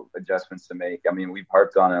is no adjustments to make. I mean, we've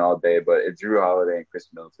harped on it all day, but if Drew Holiday and Chris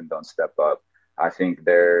Middleton don't step up, I think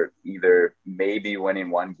they're either maybe winning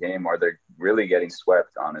one game or they're really getting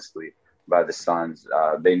swept, honestly, by the Suns.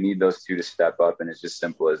 They need those two to step up, and it's just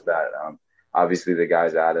simple as that. Obviously, the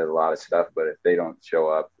guys added a lot of stuff, but if they don't show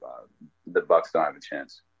up, the Bucks don't have a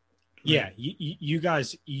chance. Yeah, you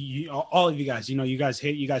guys, all of you guys, you know, you guys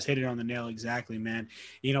hit it on the nail exactly, man.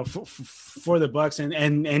 You know, for the Bucks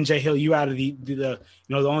and Jay Hill, you added the you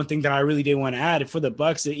know, the only thing that I really did want to add for the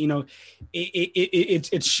Bucks, you know,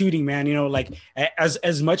 it's shooting, man. You know, like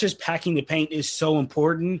as much as packing the paint is so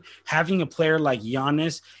important, having a player like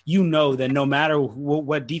Giannis, you know that no matter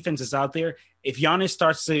what defense is out there, if Giannis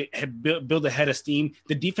starts to build a head of steam,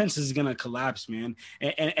 the defense is going to collapse, man.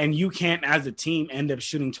 And you can't, as a team, end up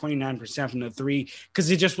shooting 29% from the three because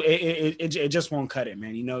it just won't cut it,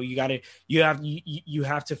 man. You know, you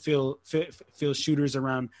have to feel shooters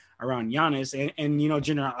around Giannis. And you know,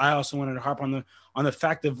 Jenner, I also wanted to harp on the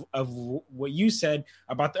fact of what you said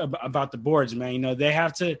about the boards, man. You know, they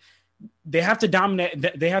have to dominate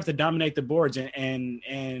the boards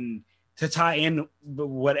and to tie in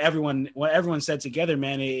what everyone said together,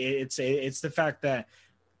 man, it's the fact that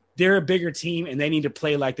they're a bigger team and they need to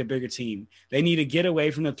play like the bigger team. They need to get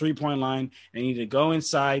away from the 3-point line. They need to go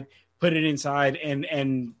inside, put it inside,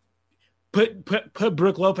 and put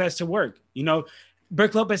Brook Lopez to work. You know,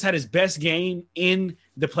 Brook Lopez had his best game in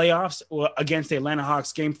the playoffs against the Atlanta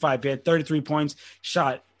Hawks. Game 5, he had 33 points,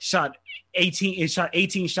 shot 18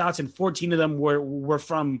 shots, and 14 of them were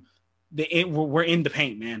from we're in the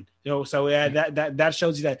paint, man. You know, so that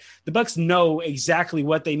shows you that the Bucks know exactly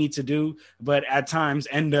what they need to do, but at times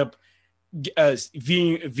end up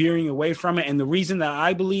veering away from it. And the reason that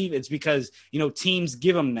I believe it's because, you know, teams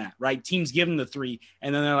give them that, right? Teams give them the three,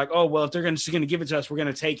 and then they're like, oh, well, if they're just going to give it to us, we're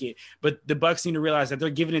going to take it. But the Bucks need to realize that they're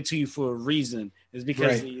giving it to you for a reason. Is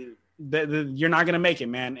because you're not going to make it,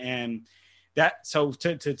 man. And that, so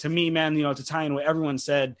to me, man, you know, to tie in what everyone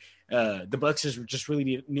said, the Bucks just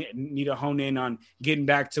really need to hone in on getting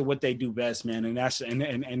back to what they do best, man, and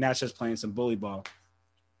that's just playing some bully ball.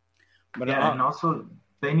 But and also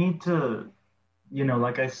they need to, you know,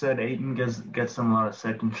 like I said, Ayton gets them a lot of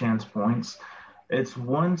second chance points. It's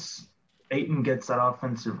once Ayton gets that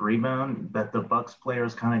offensive rebound that the Bucks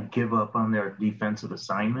players kind of give up on their defensive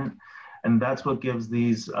assignment, and that's what gives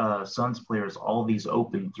these Suns players all these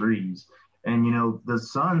open threes. And you know, the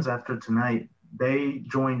Suns after tonight, they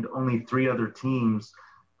joined only 3 other teams.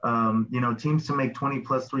 You know, teams to make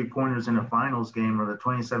 20-plus three-pointers in a finals game are the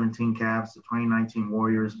 2017 Cavs, the 2019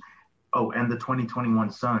 Warriors, and the 2021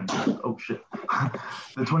 Suns. Oh, shit.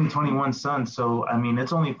 The 2021 Suns. So, I mean,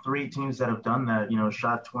 it's only 3 teams that have done that, you know,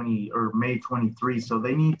 shot 20 or made 23. So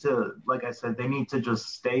they need to, like I said, they need to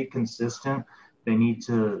just stay consistent. They need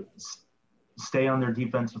to stay on their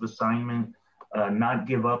defensive assignment, not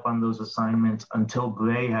give up on those assignments until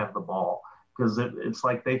they have the ball. Because it's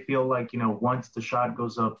like they feel like, you know, once the shot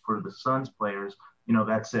goes up for the Suns players, you know,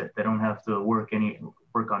 that's it. They don't have to work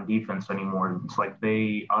on defense anymore. It's like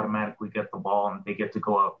they automatically get the ball and they get to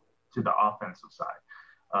go up to the offensive side.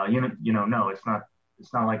 No, it's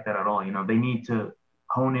not like that at all. You know, they need to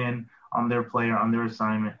hone in on their player, on their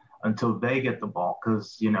assignment until they get the ball.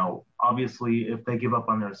 Because, you know, obviously if they give up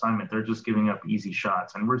on their assignment, they're just giving up easy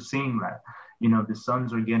shots. And we're seeing that. You know, the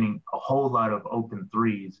Suns are getting a whole lot of open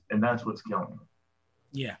threes, and that's what's killing them.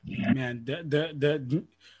 Yeah, man. The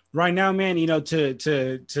right now, man, you know,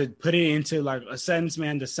 to put it into like a sentence,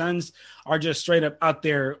 man, the Suns are just straight up out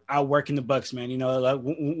there outworking the Bucks, man. You know, like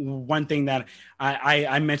one thing that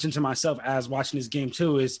I mentioned to myself as watching this game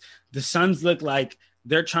too is the Suns look like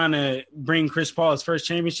they're trying to bring Chris Paul his first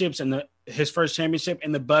championship, and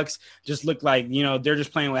the Bucks just look like, you know, they're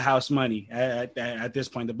just playing with house money at this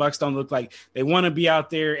point. The Bucks don't look like they want to be out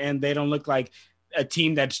there, and they don't look like a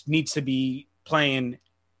team that needs to be playing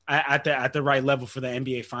at the right level for the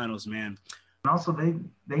NBA Finals, man. And also, they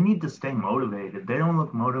need to stay motivated. They don't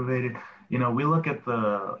look motivated. You know, we look at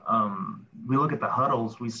the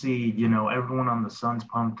huddles. We see, you know, everyone on the Suns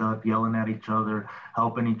pumped up, yelling at each other,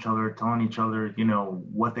 helping each other, telling each other, you know,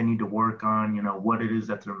 what they need to work on, you know, what it is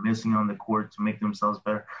that they're missing on the court to make themselves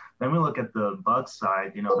better. Then we look at the Bucks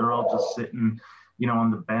side. You know, they're all just sitting, you know, on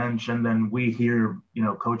the bench, and then we hear, you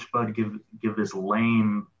know, Coach Bud give this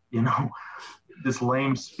lame, you know, this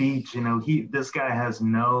lame speech. You know, this guy has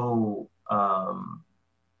no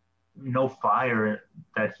fire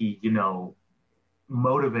that he, you know,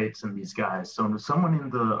 motivates in these guys. So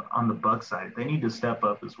someone on the Bucks side, they need to step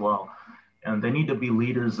up as well, and they need to be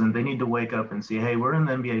leaders, and they need to wake up and say, hey, we're in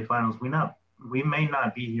the NBA Finals. We may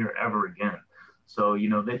not be here ever again. So, you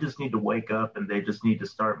know, they just need to wake up, and they just need to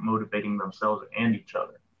start motivating themselves and each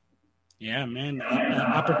other. Yeah, man.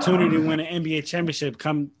 Opportunity to win an NBA championship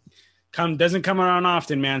doesn't come around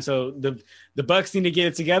often, man. So the Bucks need to get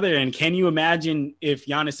it together. And can you imagine if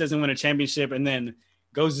Giannis doesn't win a championship and then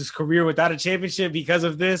goes his career without a championship because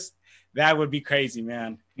of this? That would be crazy,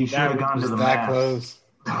 man. He should have gone to the that close.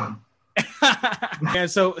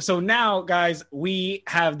 And so now, guys, we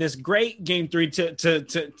have this great game 3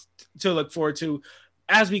 to look forward to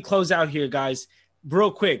as we close out here, guys.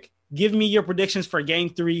 Real quick, give me your predictions for game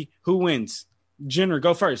 3. Who wins? Jenner,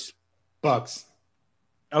 go first. Bucks.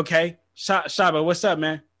 Okay. Shaba, what's up,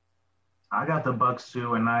 man? I got the Bucks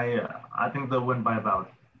too, and I think they'll win by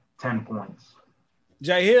about 10 points.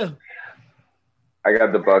 Jay Hill. I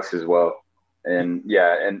got the Bucks as well. And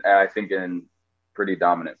I think in pretty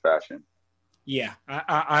dominant fashion. Yeah,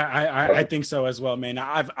 I think so as well, man.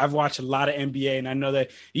 I've watched a lot of NBA, and I know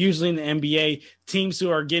that usually in the NBA, teams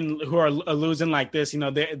who are losing like this, you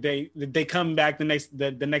know, they come back the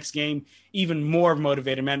next game even more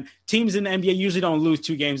motivated, man. Teams in the NBA usually don't lose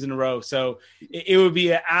 2 games in a row, so it would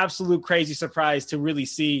be an absolute crazy surprise to really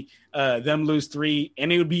see them lose 3,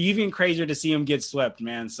 and it would be even crazier to see them get swept,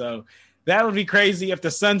 man. So that would be crazy if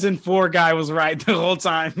the Suns in 4 guy was right the whole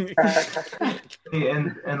time.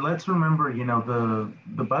 and let's remember, you know,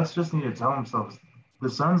 the Bucks just need to tell themselves,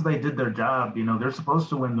 the Suns, they did their job. You know, they're supposed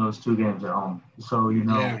to win those 2 games at home. So, you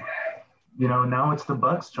know, now it's the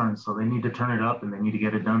Bucks' turn. So they need to turn it up and they need to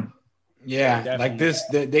get it done. Yeah, like this,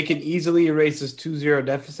 they could easily erase this 2-0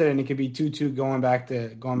 deficit, and it could be 2-2 going back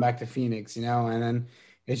to Phoenix, you know, and then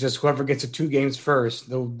it's just whoever gets to 2 games first.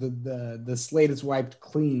 The slate is wiped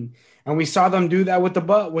clean. And we saw them do that with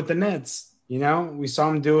the Nets. You know, we saw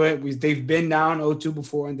them do it. They've been down 0-2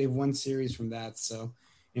 before, and they've won series from that. So,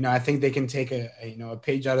 you know, I think they can take a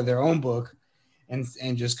page out of their own book and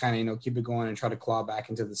just kind of, you know, keep it going and try to claw back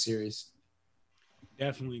into the series.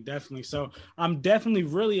 Definitely. So I'm definitely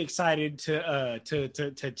really excited to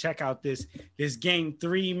check out this game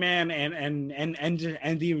 3, man, and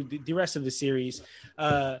the rest of the series.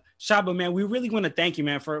 Shaba, man, we really want to thank you,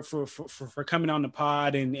 man, for coming on the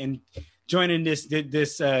pod and joining this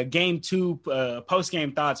game 2 post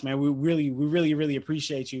game thoughts, man. We really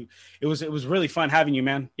appreciate you. It was really fun having you,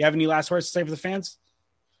 man. You have any last words to say for the fans?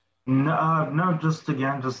 No, just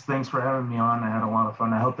thanks for having me on. I had a lot of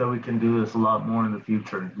fun. I hope that we can do this a lot more in the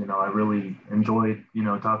future. You know, I really enjoyed, you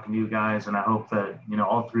know, talking to you guys, and I hope that, you know,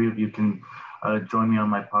 all 3 of you can join me on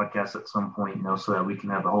my podcast at some point, you know, so that we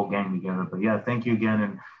can have the whole gang together. But yeah, thank you again.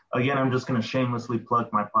 And again, I'm just going to shamelessly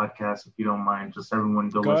plug my podcast, if you don't mind. Just everyone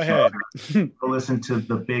go listen to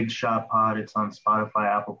the Big Shot Pod. It's on Spotify,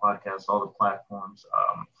 Apple Podcasts, all the platforms.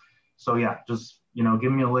 So yeah, just, you know,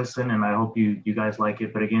 give me a listen, and I hope you guys like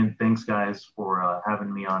it. But again, thanks guys for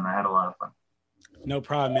having me on. I had a lot of fun. No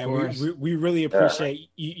problem, man. We really appreciate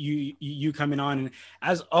you coming on. And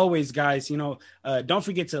as always, guys, you know, don't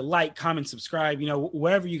forget to like, comment, subscribe, you know,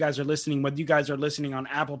 wherever you guys are listening, whether you guys are listening on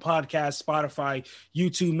Apple Podcasts, Spotify,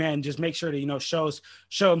 YouTube, man, just make sure to, you know, show us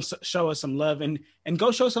some love and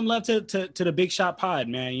go show some love to the Big Shot Pod,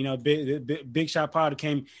 man. You know, Big Shot Pod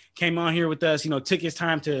came on here with us, you know, took his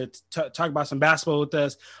time to talk about some basketball with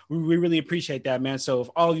us. We really appreciate that, man. So if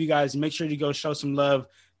all of you guys, make sure to go show some love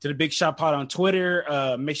to the Big Shot Pod on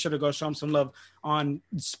Twitter. Make sure to go show them some love on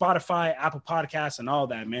Spotify, Apple Podcasts, and all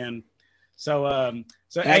that, man. So I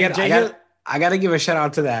got to give a shout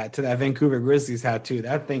out to that Vancouver Grizzlies hat too.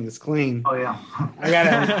 That thing is clean. Oh yeah.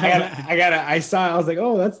 I saw it. I was like,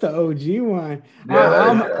 oh, that's the OG one.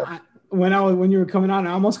 Yeah, when you were coming on,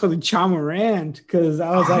 I almost called it Cha Morant because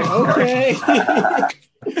I was like, okay.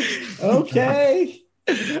 Okay.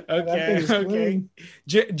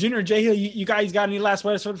 Junior, J Hill, you guys got any last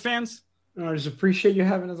words for the fans? I just appreciate you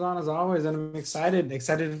having us on as always, and I'm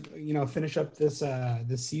excited, you know, finish up this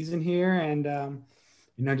season here, and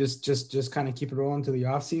you know, just kind of keep it rolling to the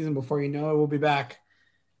off season. Before you know it, we'll be back.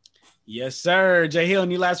 Yes, sir. J Hill,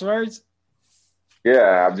 any last words?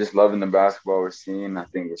 Yeah, I'm just loving the basketball we're seeing. I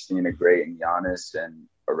think we're seeing a great in Giannis and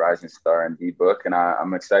a rising star in D-Book, and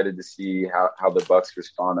I'm excited to see how the Bucks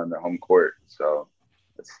respond on their home court. So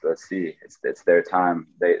let's see. It's their time.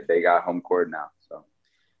 They got home court now. So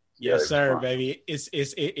yes, sir, baby.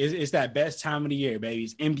 It's that best time of the year, baby.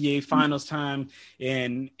 It's NBA Finals time,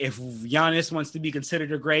 and if Giannis wants to be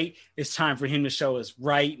considered a great, it's time for him to show us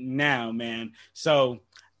right now, man. So,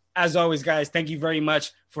 as always, guys, thank you very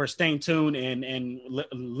much for staying tuned and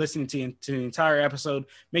listening to the entire episode.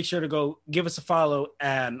 Make sure to go give us a follow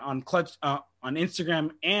on Clutch on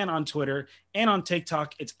Instagram and on Twitter and on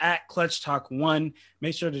TikTok. It's at Clutch Talk 1.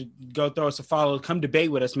 Make sure to go throw us a follow. Come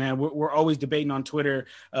debate with us, man. We're always debating on Twitter.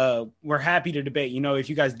 We're happy to debate. You know, if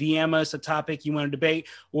you guys DM us a topic you want to debate,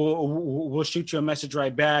 we'll shoot you a message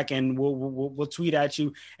right back, and we'll tweet at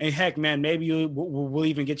you. And heck, man, maybe we'll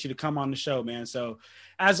even get you to come on the show, man. So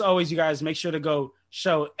as always, you guys, make sure to go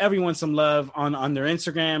show everyone some love on their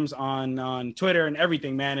Instagrams, on Twitter and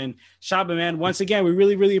everything, man. And Shaba, man, once again, we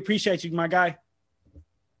really, really appreciate you, my guy.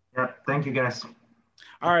 Yeah, thank you, guys.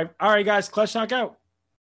 All right, guys, Clutch Talk out.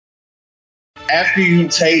 After you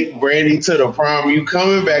take Brandy to the prom, you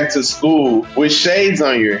coming back to school with shades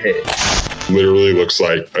on your head. Literally looks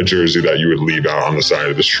like a jersey that you would leave out on the side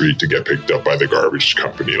of the street to get picked up by the garbage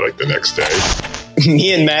company like the next day.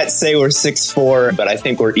 Me and Matt say we're 6'4", but I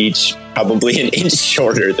think we're each probably an inch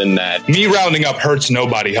shorter than that. Me rounding up hurts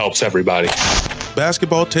nobody, helps everybody.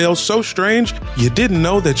 basketball tales so strange you didn't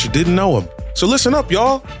know that you didn't know them. So listen up,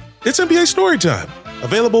 y'all. It's NBA Storytime,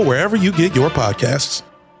 available wherever you get your podcasts.